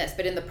mention this,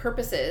 but in the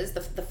purposes,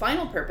 the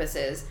final purpose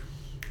is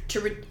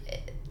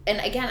and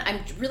again,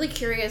 I'm really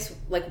curious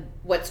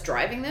what's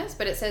driving this,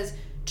 but it says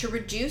to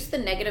reduce the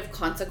negative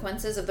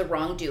consequences of the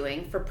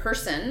wrongdoing for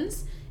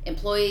persons,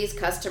 employees,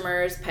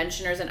 customers,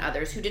 pensioners, and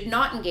others who did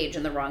not engage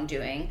in the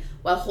wrongdoing,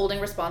 while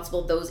holding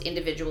responsible those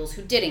individuals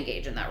who did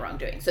engage in that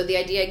wrongdoing. So the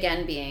idea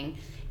again being,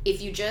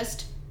 if you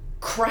just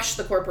crush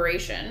the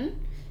corporation,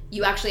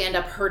 you actually end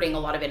up hurting a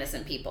lot of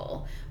innocent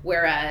people.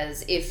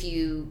 Whereas if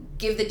you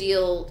give a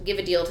deal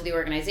to the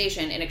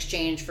organization in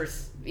exchange for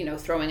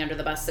throwing under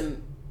the bus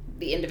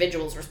the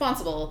individuals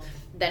responsible,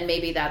 then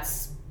maybe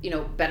that's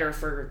better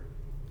for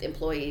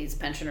employees,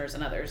 pensioners,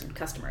 and others, and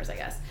customers, I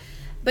guess.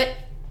 But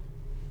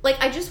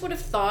I just would have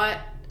thought,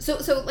 so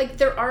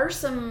there are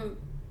some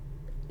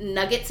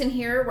nuggets in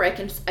here where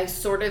I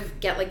sort of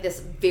get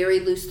this very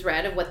loose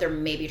thread of what they're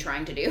maybe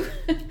trying to do.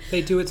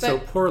 They do it so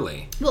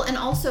poorly. Well, and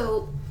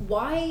also,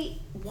 why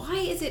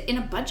is it in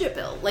a budget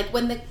bill?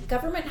 When the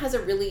government has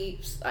a really,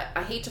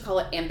 I hate to call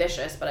it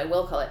ambitious, but I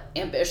will call it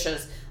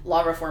ambitious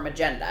law reform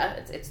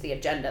agenda. It's the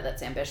agenda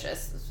that's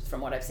ambitious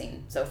from what I've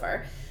seen so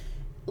far.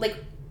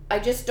 I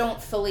just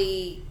don't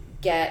fully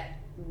get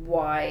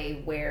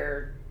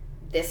where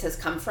this has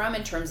come from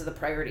in terms of the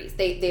priorities.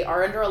 They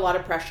are under a lot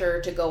of pressure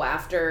to go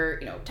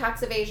after,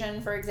 tax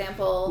evasion, for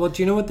example. Well,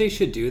 do you know what they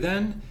should do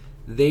then?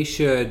 They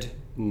should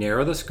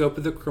narrow the scope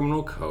of the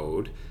criminal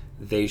code.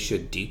 They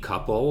should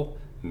decouple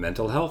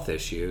mental health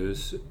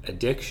issues,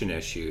 addiction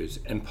issues,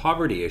 and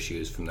poverty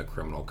issues from the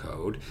criminal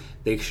code.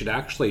 They should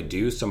actually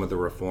do some of the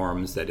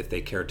reforms that, if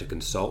they cared to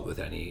consult with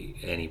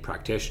any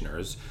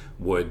practitioners,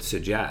 would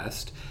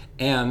suggest.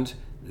 And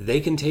they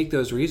can take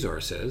those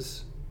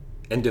resources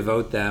and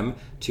devote them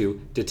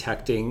to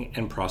detecting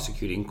and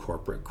prosecuting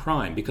corporate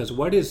crime. Because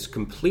what is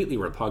completely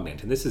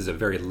repugnant, and this is a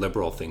very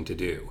liberal thing to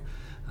do,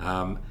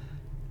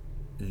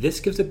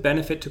 this gives a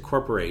benefit to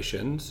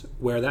corporations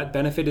where that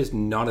benefit is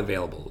not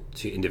available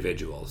to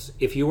individuals.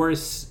 If you are,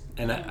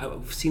 and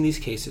I've seen these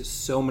cases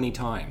so many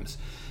times,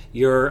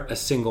 you're a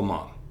single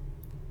mom,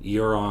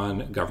 you're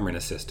on government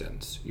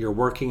assistance, you're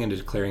working and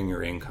declaring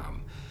your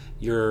income,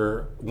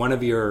 one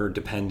of your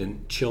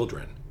dependent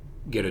children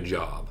get a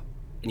job,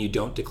 and you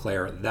don't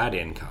declare that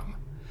income,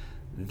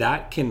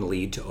 that can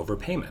lead to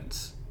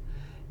overpayments.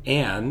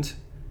 And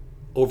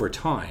over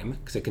time,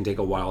 because it can take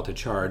a while to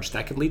charge,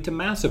 that could lead to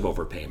massive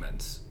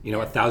overpayments.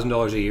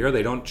 $1,000 a year,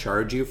 they don't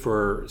charge you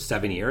for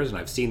 7 years, and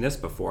I've seen this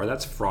before,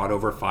 that's fraud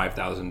over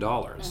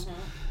 $5,000.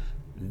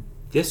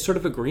 This sort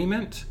of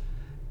agreement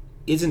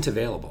isn't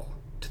available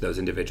to those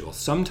individuals.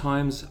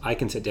 Sometimes I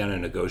can sit down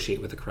and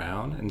negotiate with the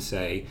Crown and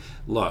say,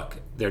 look,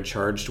 they're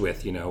charged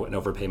with, an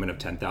overpayment of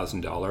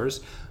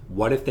 $10,000.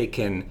 What if they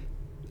can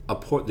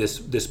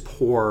this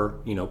poor,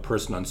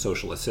 person on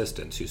social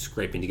assistance who's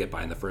scraping to get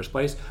by in the first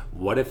place,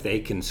 what if they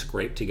can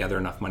scrape together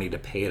enough money to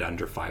pay it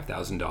under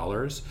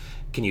 $5,000?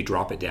 Can you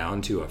drop it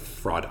down to a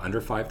fraud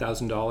under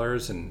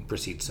 $5,000 and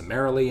proceed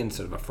summarily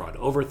instead of a fraud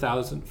over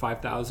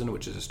 $5,000,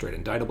 which is a straight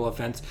indictable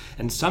offense?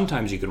 And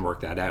sometimes you can work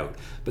that out,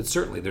 but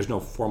certainly there's no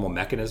formal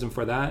mechanism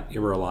for that.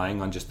 You're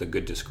relying on just the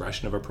good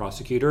discretion of a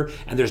prosecutor,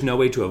 and there's no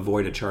way to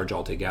avoid a charge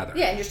altogether.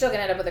 Yeah, and you're still going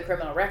to end up with a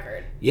criminal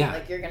record. Yeah,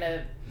 like you're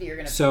gonna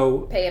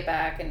pay it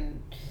back.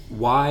 And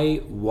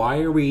why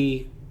are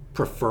we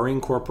preferring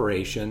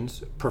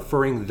corporations,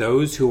 preferring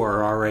those who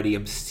are already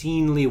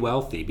obscenely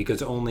wealthy,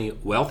 because only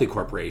wealthy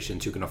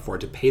corporations who can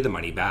afford to pay the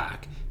money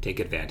back take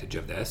advantage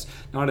of this,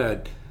 not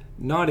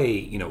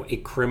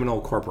a criminal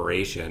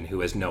corporation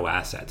who has no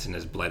assets and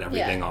has bled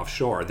everything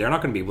offshore. They're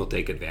not going to be able to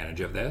take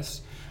advantage of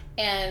this.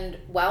 And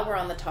while we're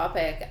on the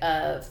topic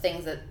of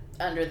things that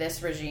under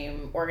this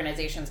regime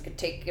organizations could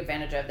take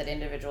advantage of that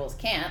individuals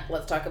can't,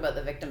 let's talk about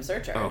the victim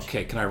surcharge.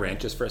 Okay, can I rant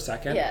just for a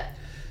second? Yeah.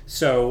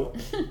 So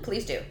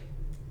please do.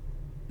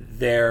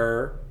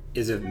 There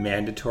is a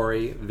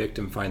mandatory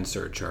victim fine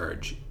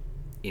surcharge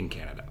in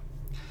Canada.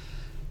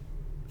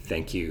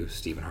 Thank you,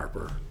 Stephen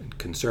Harper and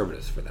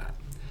Conservatives, for that.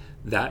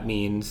 That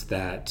means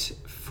that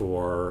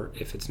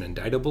if it's an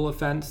indictable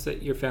offense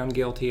that you're found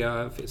guilty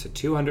of, it's a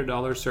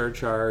 $200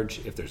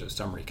 surcharge. If there's a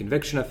summary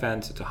conviction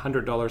offense, it's a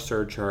 $100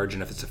 surcharge.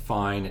 And if it's a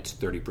fine, it's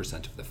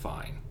 30% of the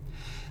fine.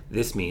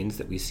 This means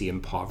that we see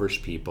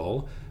impoverished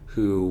people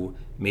who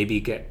maybe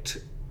get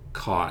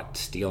caught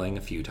stealing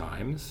a few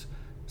times,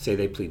 say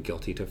they plead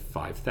guilty to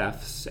 5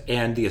 thefts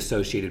and the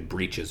associated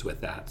breaches with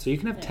that. So you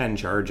can have 10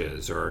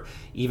 charges, or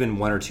even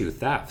 1 or 2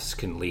 thefts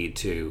can lead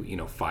to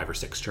 5 or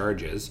 6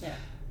 charges,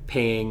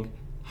 paying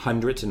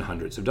hundreds and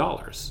hundreds of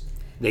dollars.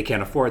 They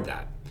can't afford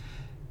that.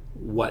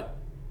 What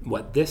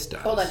this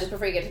does... Hold on, just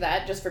before you get to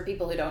that, just for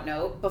people who don't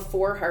know,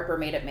 before Harper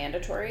made it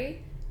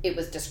mandatory, it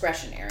was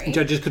discretionary.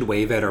 Judges could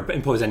waive it or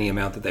impose any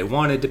amount that they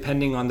wanted,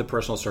 depending on the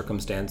personal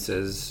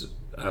circumstances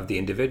of the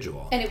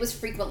individual. And it was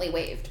frequently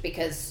waived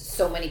because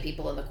so many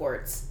people in the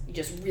courts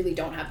just really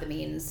don't have the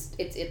means.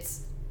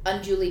 It's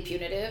unduly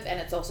punitive, and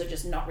it's also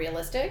just not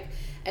realistic.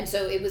 And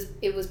so it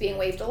was being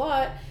waived a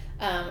lot,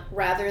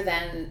 rather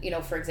than,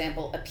 for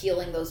example,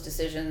 appealing those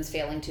decisions,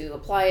 failing to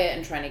apply it,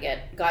 and trying to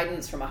get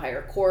guidance from a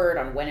higher court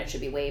on when it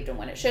should be waived and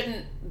when it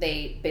shouldn't.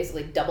 They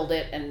basically doubled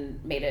it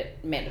and made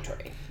it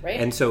mandatory, right?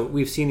 And so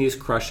we've seen these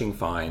crushing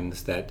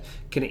fines that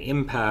can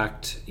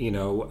impact,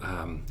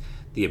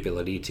 the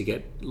ability to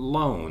get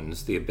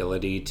loans, the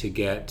ability to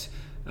get,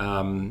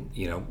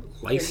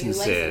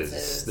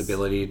 licenses, the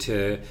ability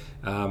to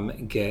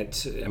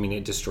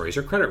it destroys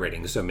your credit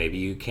rating. So maybe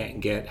you can't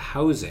get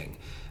housing.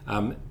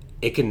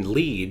 It can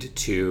lead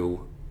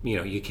to,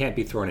 you can't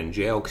be thrown in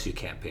jail because you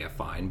can't pay a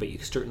fine, but you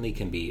certainly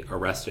can be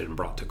arrested and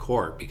brought to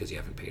court because you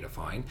haven't paid a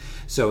fine.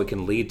 So it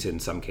can lead to,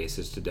 in some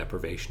cases, to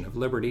deprivation of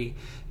liberty.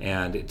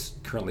 And it's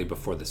currently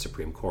before the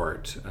Supreme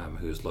Court,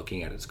 who's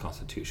looking at its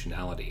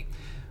constitutionality.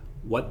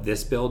 What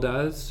this bill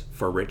does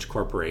for rich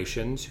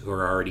corporations who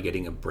are already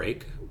getting a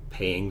break,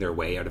 paying their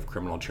way out of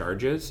criminal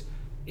charges,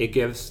 it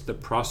gives the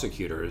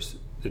prosecutors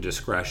the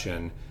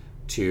discretion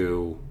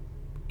to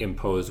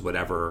impose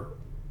whatever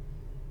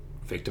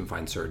victim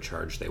fine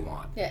surcharge they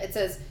want. Yeah, it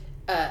says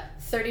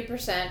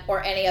 30%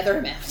 or any other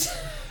amount.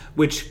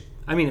 Which,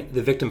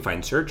 the victim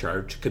fine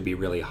surcharge could be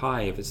really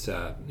high if it's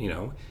a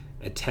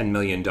 $10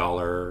 million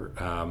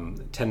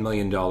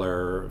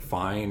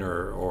fine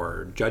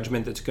or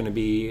judgment that's going to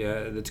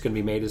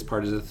be made as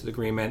part of this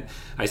agreement.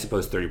 I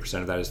suppose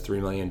 30% of that is $3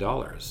 million.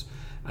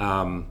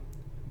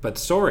 But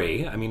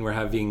sorry, we're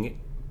having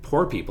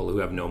poor people who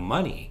have no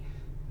money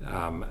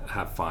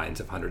have fines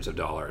of hundreds of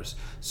dollars.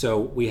 So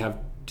we have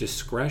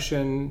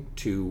discretion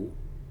to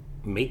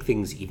make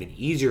things even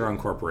easier on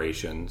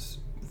corporations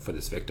for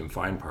this victim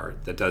fine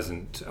part that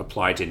doesn't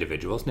apply to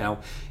individuals. Now,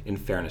 in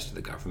fairness to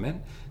the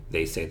government,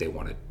 they say they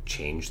want to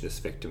change this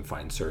victim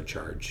fine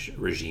surcharge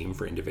regime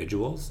for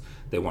individuals.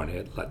 They want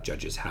to let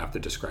judges have the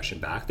discretion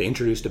back. They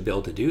introduced a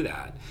bill to do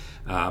that,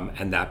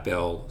 and that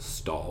bill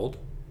stalled.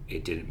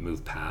 It didn't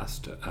move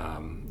past.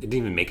 It didn't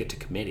even make it to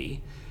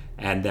committee.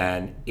 And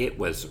then it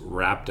was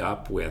wrapped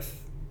up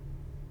with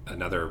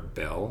another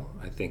bill,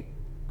 I think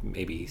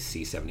maybe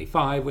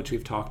C-75, which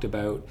we've talked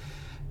about,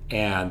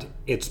 and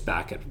it's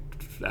back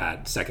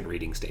at second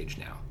reading stage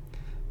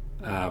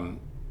now.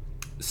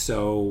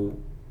 So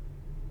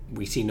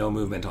we see no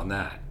movement on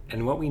that.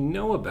 And what we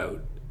know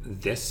about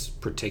this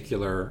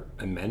particular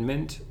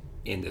amendment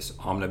in this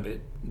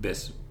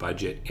Omnibus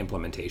budget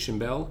implementation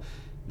bill,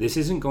 this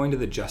isn't going to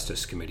the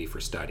Justice Committee for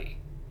study.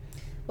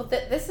 Well,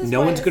 this is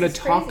no one's going to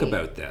talk crazy.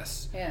 about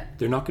this. Yeah,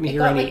 they're not going to it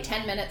hear got any. like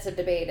 10 minutes of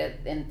debate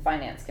in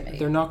Finance Committee.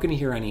 They're not going to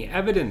hear any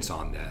evidence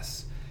on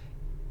this.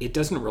 It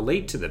doesn't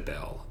relate to the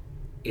bill.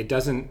 It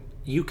doesn't.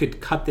 You could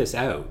cut this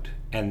out,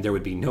 and there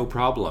would be no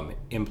problem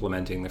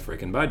implementing the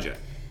frickin' budget.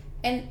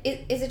 And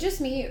is it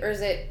just me, or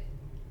is it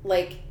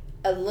like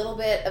a little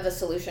bit of a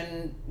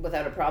solution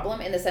without a problem,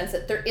 in the sense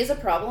that there is a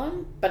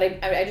problem, but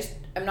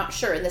I'm not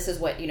sure, and this is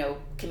what,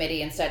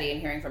 committee and study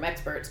and hearing from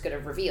experts could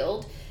have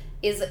revealed,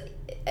 is,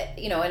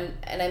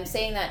 and I'm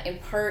saying that in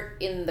part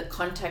in the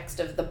context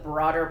of the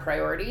broader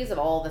priorities of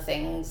all the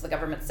things the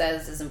government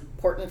says is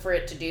important for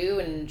it to do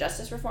in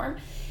justice reform.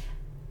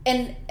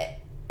 And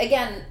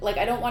again, like,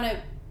 I don't want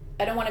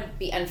to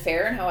be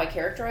unfair in how I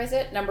characterize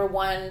it. Number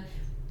one,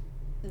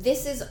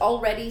 this is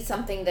already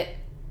something that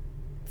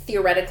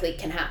theoretically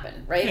can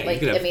happen, right? Yeah, like,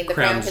 the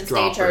Crown can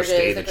stay charges.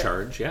 Stay the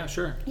charge. Yeah,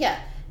 sure. Yeah.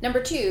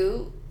 Number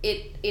two,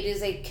 it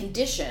is a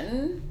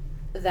condition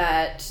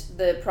that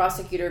the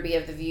prosecutor be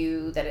of the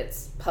view that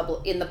it's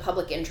in the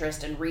public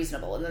interest and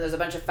reasonable. And then there's a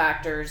bunch of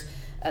factors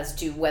as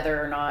to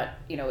whether or not,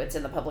 it's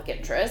in the public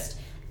interest.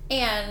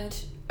 And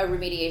a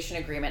remediation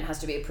agreement has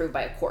to be approved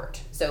by a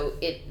court. So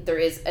there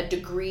is a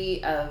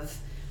degree of,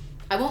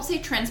 I won't say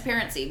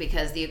transparency,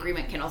 because the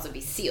agreement can also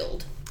be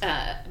sealed.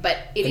 But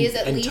it is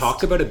at least... And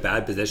talk about a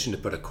bad position to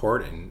put a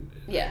court in.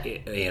 Yeah.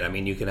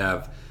 And you can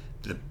have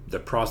the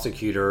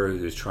prosecutor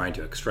who's trying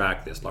to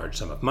extract this large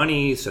sum of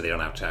money so they don't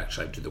have to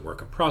actually do the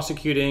work of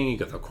prosecuting. You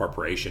got the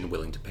corporation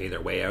willing to pay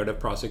their way out of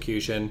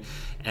prosecution.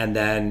 And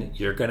then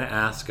you're going to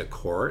ask a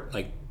court,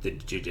 like the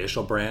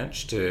judicial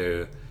branch,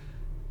 to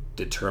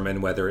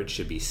determine whether it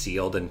should be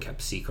sealed and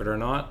kept secret or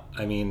not.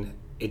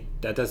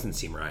 That doesn't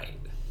seem right.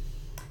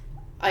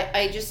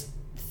 I just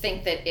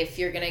think that if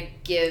you're going to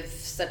give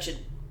such a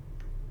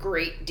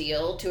great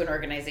deal to an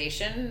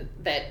organization,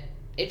 that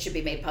it should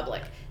be made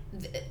public.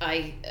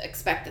 I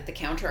expect that the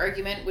counter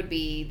argument would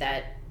be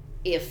that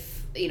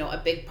if,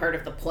 a big part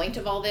of the point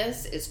of all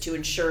this is to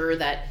ensure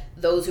that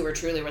those who are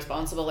truly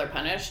responsible are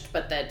punished,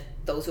 but that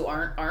those who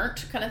aren't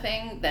kind of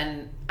thing,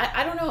 then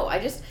I don't know.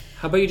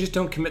 How about you just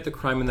don't commit the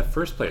crime in the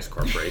first place,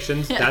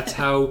 corporations? That's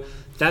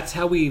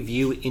how we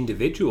view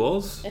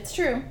individuals. It's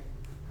true.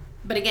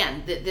 But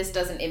again, this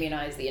doesn't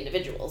immunize the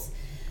individuals.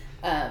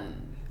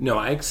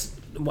 No,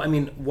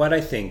 what I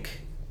think,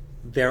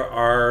 there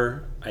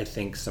are,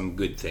 some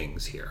good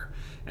things here.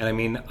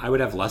 And I would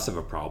have less of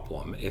a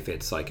problem if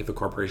it's like, if a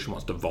corporation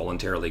wants to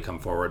voluntarily come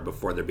forward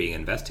before they're being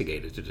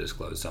investigated to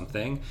disclose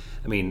something.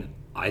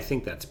 I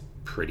think that's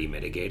pretty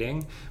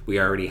mitigating. We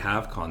already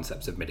have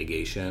concepts of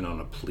mitigation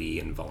on a plea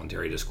and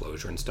voluntary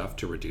disclosure and stuff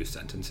to reduce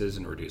sentences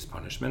and reduce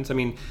punishments.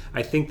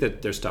 I think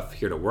that there's stuff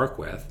here to work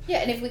with. Yeah,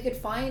 and if we could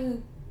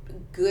find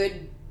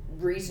good,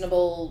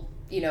 reasonable,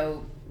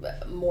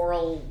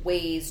 moral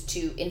ways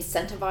to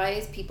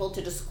incentivize people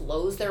to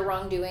disclose their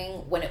wrongdoing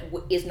when it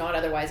is not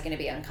otherwise going to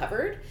be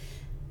uncovered,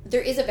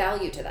 there is a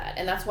value to that.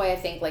 And that's why I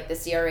think like the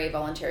CRA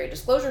voluntary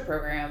disclosure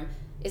program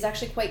is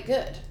actually quite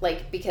good.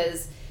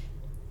 Because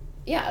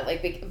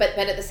but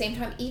at the same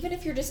time, even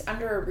if you're just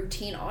under a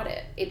routine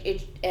audit,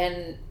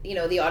 and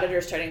the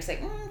auditor's starting to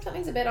say,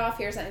 something's a bit off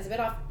here, something's a bit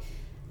off.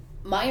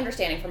 My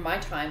understanding from my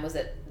time was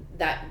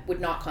that would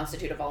not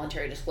constitute a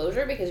voluntary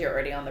disclosure because you're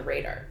already on the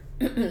radar.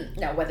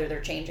 Now, whether they're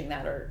changing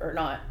that or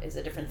not is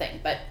a different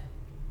thing. But,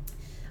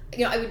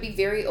 I would be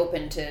very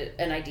open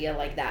to an idea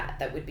like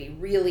that would be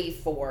really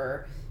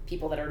for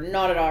people that are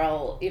not at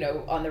all,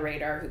 on the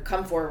radar, who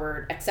come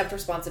forward, accept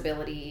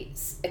responsibility,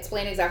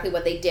 explain exactly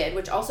what they did,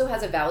 which also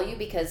has a value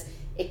because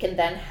it can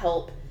then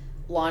help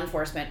law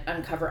enforcement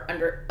uncover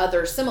under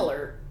other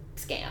similar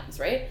scams,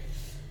 right?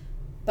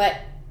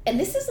 And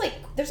this is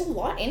there's a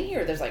lot in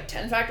here. There's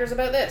 10 factors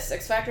about this,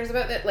 6 factors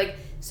about that.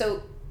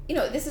 So,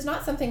 this is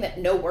not something that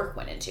no work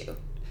went into.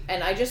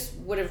 And I just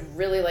would have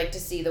really liked to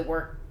see the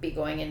work be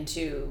going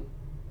into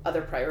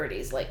other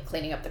priorities, like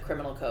cleaning up the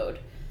criminal code.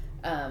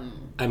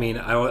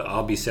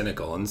 I'll be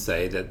cynical and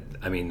say that,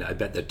 I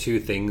bet the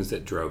two things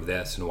that drove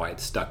this and why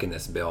it's stuck in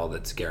this bill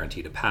that's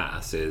guaranteed to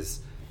pass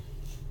is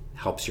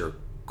helps your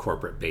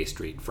corporate Bay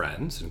Street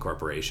friends and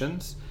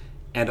corporations.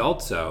 And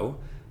also,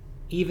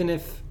 even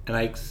if, and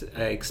I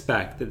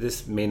expect that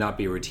this may not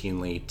be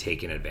routinely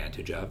taken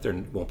advantage of, there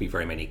won't be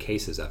very many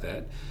cases of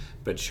it,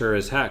 but sure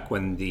as heck,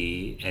 when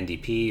the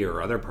NDP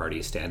or other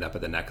parties stand up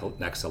at the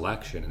next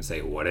election and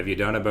say, what have you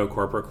done about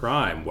corporate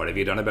crime? What have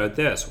you done about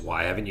this?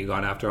 Why haven't you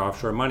gone after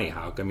offshore money?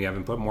 How come you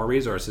haven't put more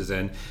resources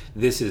in?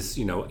 This is,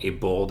 a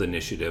bold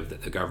initiative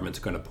that the government's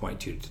going to point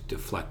to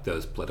deflect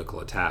those political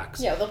attacks.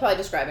 Yeah, they'll probably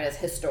describe it as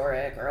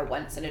historic or a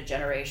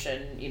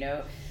once-in-a-generation,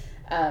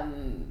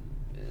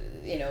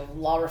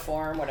 law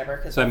reform,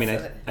 whatever. So,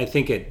 I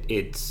think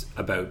it's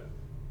about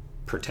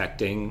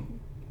protecting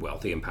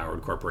wealthy,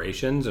 empowered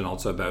corporations, and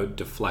also about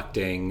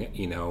deflecting,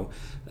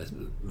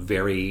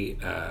 very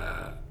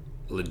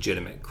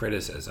legitimate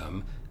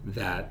criticism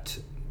that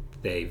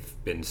they've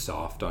been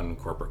soft on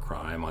corporate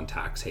crime, on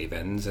tax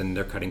havens, and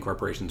they're cutting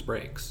corporations'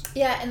 breaks.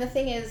 Yeah, and the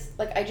thing is,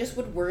 I just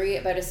would worry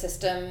about a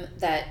system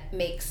that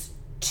makes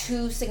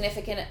too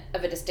significant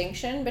of a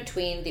distinction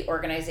between the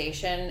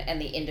organization and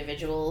the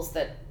individuals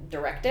that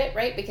direct it,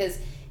 right? Because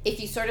if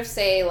you sort of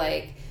say,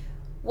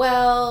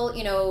 well,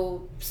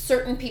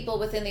 certain people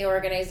within the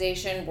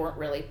organization weren't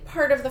really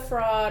part of the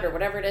fraud or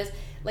whatever it is,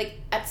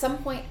 at some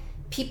point,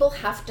 people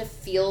have to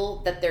feel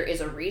that there is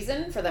a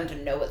reason for them to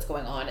know what's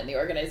going on in the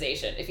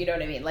organization, if you know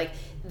what I mean.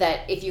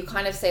 That if you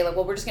kind of say,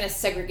 well, we're just going to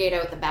segregate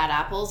out the bad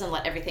apples and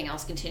let everything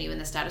else continue in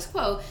the status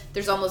quo,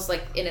 there's almost an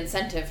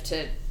incentive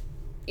to,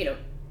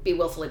 be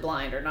willfully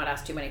blind or not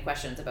ask too many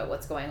questions about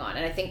what's going on.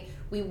 And I think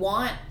we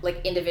want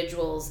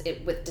individuals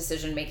with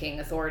decision-making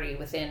authority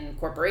within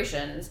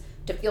corporations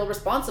to feel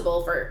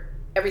responsible for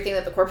everything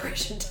that the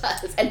corporation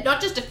does, and not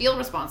just to feel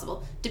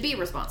responsible, to be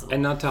responsible,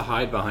 and not to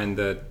hide behind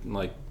the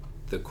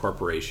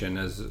corporation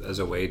as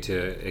a way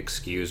to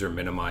excuse or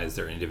minimize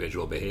their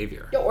individual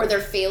behavior or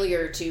their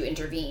failure to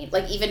intervene.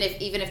 Even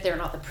if they're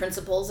not the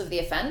principals of the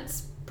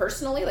offense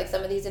personally,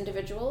 some of these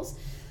individuals,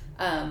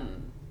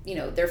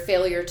 their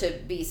failure to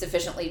be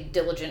sufficiently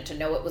diligent to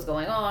know what was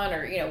going on,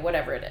 or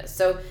whatever it is.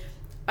 So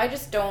I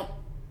just don't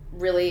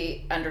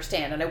really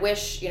understand, and I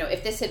wish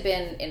if this had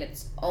been in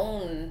its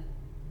own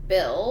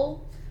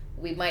bill,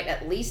 we might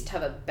at least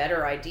have a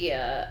better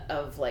idea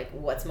of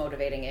what's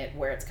motivating it,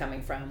 where it's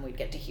coming from. We'd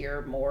get to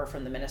hear more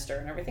from the minister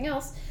and everything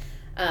else,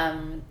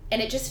 and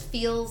it just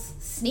feels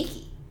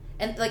sneaky.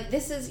 And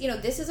this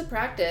is a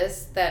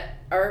practice that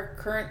our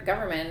current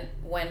government,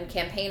 when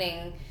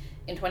campaigning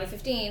in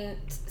 2015,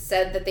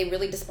 said that they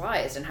really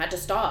despised and had to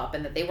stop,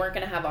 and that they weren't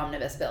going to have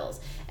omnibus bills.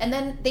 And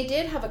then they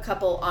did have a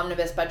couple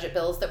omnibus budget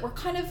bills that were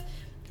kind of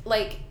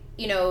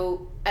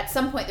at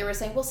some point they were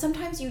saying, well,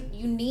 sometimes you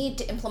need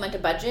to implement a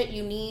budget,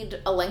 you need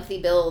a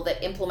lengthy bill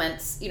that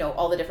implements,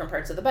 all the different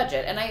parts of the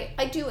budget. And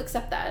I do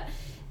accept that.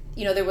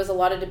 There was a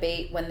lot of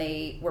debate when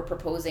they were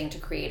proposing to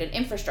create an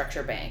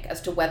infrastructure bank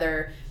as to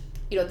whether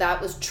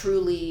that was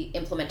truly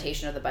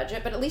implementation of the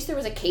budget, but at least there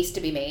was a case to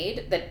be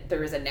made that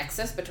there is a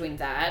nexus between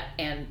that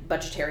and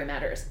budgetary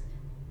matters.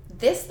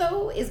 This,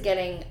 though, is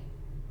getting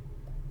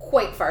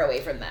quite far away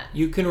from that.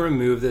 You can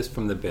remove this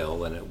from the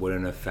bill and it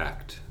wouldn't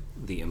affect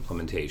the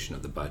implementation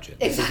of the budget.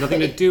 Exactly. This has nothing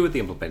to do with the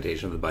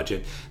implementation of the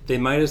budget. They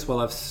might as well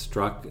have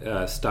stuck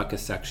a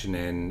section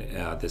in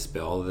this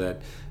bill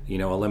that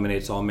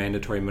eliminates all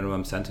mandatory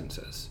minimum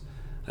sentences.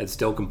 I'd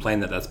still complain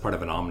that that's part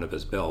of an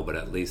omnibus bill, but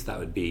at least that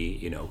would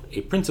be,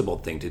 a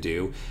principled thing to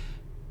do,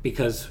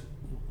 because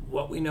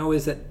what we know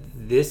is that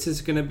this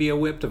is going to be a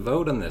whipped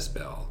vote on this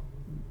bill.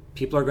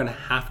 People are going to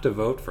have to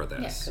vote for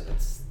this. Yeah,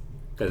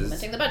 because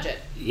it's implementing the budget.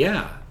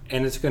 Yeah,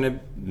 and it's going to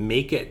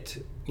make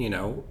it,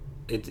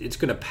 it's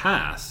going to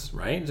pass,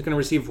 right? It's going to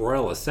receive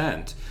royal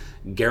assent,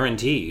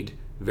 guaranteed,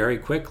 very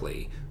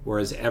quickly,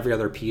 whereas every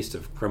other piece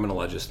of criminal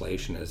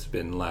legislation has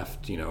been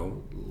left,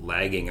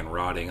 lagging and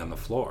rotting on the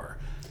floor.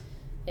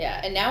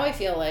 Yeah, and now I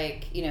feel I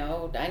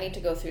need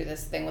to go through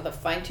this thing with a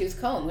fine-tooth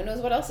comb. Who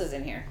knows what else is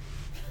in here?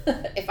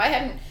 If I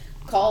hadn't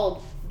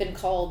been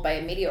called by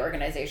a media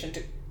organization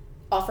to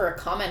offer a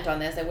comment on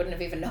this, I wouldn't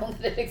have even known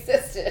that it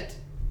existed.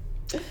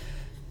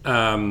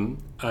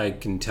 I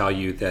can tell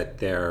you that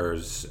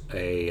there's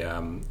a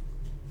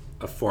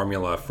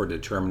formula for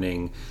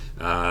determining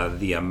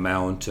the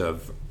amount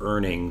of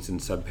earnings in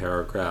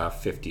subparagraph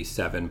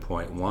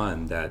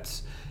 57.1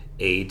 that's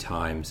A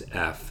times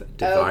F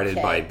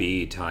divided by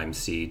B times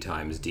C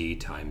times D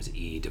times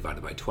E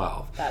divided by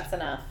 12. That's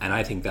enough. And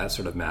I think that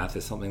sort of math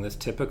is something that's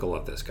typical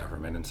of this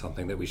government and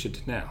something that we should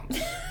denounce.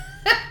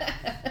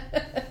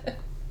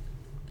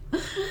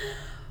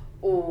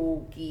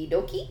 Okie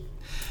dokie.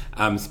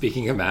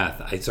 Speaking of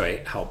math,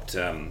 I helped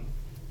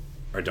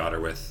our daughter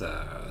with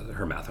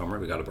her math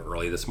homework. We got up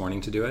early this morning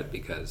to do it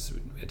because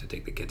we had to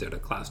take the kids out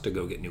of class to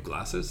go get new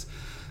glasses.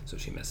 So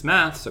she missed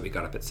math, so we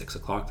got up at 6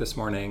 o'clock this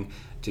morning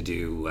to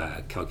do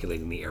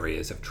calculating the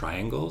areas of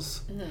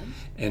triangles. Mm-hmm.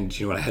 And do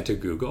you know what I had to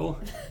Google?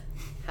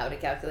 How to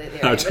calculate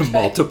the area How to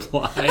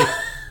multiply.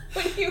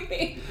 What do you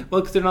mean?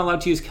 Well, because they're not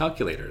allowed to use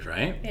calculators,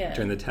 right? Yeah.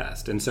 During the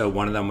test. And so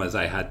one of them was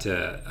I had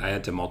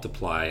to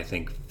multiply, I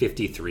think,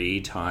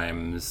 53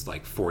 times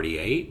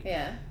 48.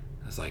 Yeah.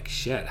 I was like,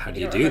 shit, how do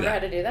you don't do remember that? how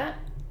to do that?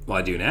 Well,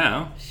 I do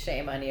now.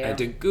 Shame on you. I had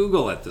to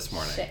Google it this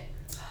morning.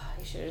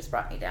 You should have just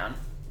brought me down.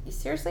 You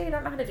seriously? You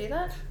don't know how to do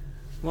that?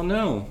 Well,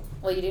 no.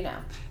 Well, you do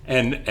now.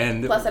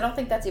 And Plus, I don't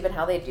think that's even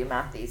how they do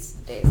math these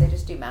days. They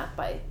just do math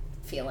by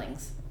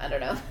feelings. I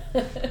don't know.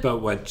 But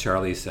what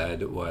Charlie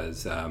said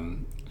was,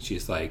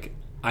 she's like,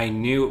 I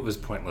knew it was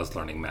pointless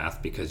learning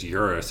math because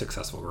you're a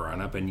successful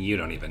grown-up and you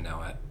don't even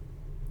know it.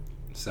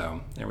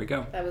 So, there we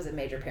go. That was a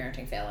major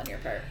parenting fail on your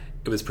part.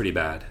 It was pretty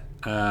bad.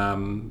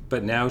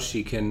 But now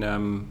she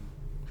can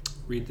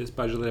read this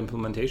budget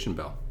implementation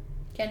bill.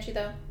 Can't you,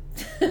 though?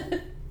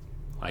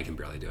 I can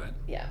barely do it.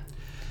 Yeah.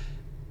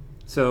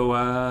 So,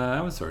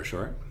 that was sort of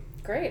short.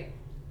 Great.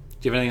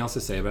 Do you have anything else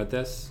to say about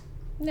this?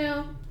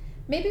 No.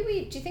 Maybe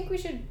do you think we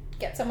should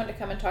get someone to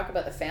come and talk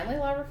about the family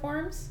law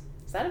reforms?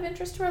 Is that of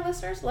interest to our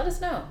listeners? Let us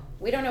know.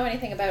 We don't know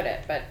anything about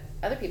it, but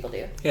other people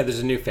do. Yeah, there's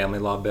a new family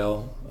law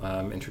bill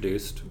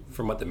introduced.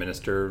 From what the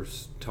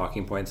minister's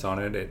talking points on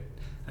it,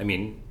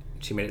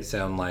 she made it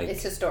sound like...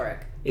 It's historic.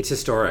 It's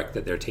historic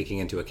that they're taking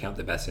into account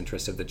the best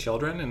interest of the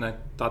children, and I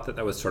thought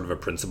that was sort of a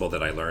principle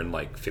that I learned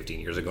like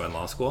 15 years ago in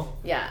law school.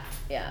 Yeah.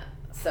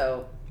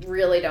 So,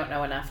 really don't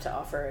know enough to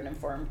offer an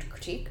informed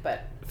critique,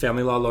 but...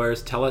 Family law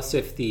lawyers, tell us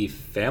if the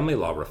family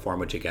law reform,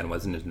 which again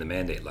wasn't in the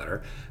mandate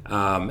letter,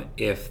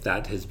 if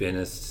that has been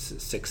as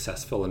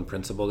successful and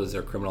principled as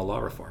their criminal law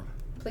reform.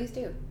 Please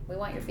do. We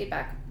want your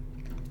feedback.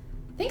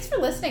 Thanks for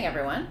listening,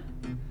 everyone.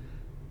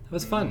 That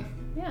was fun.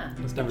 Yeah.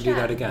 Let's never do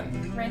that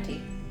again.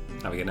 Ranty.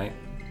 Have a good night.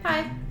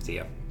 Bye. See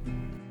ya.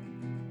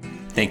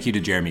 Thank you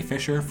to Jeremy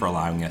Fisher for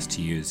allowing us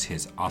to use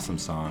his awesome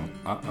song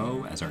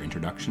Uh-Oh as our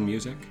introduction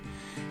music.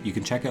 You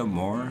can check out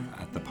more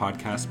at the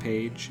podcast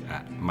page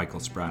at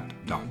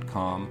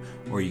michaelsprat.com,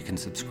 or you can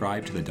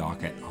subscribe to the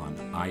docket on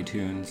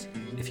iTunes.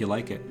 If you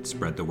like it,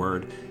 spread the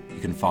word. You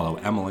can follow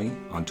Emily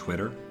on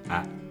Twitter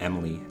at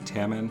Emily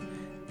Tammin,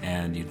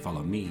 and you can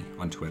follow me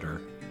on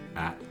Twitter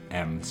at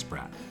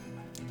msprat.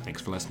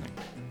 Thanks for listening.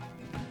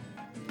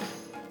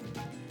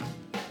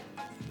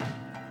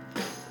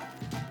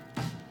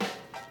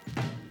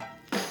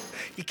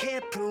 You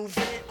can't prove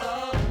it.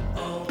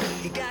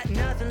 You got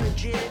nothing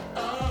legit.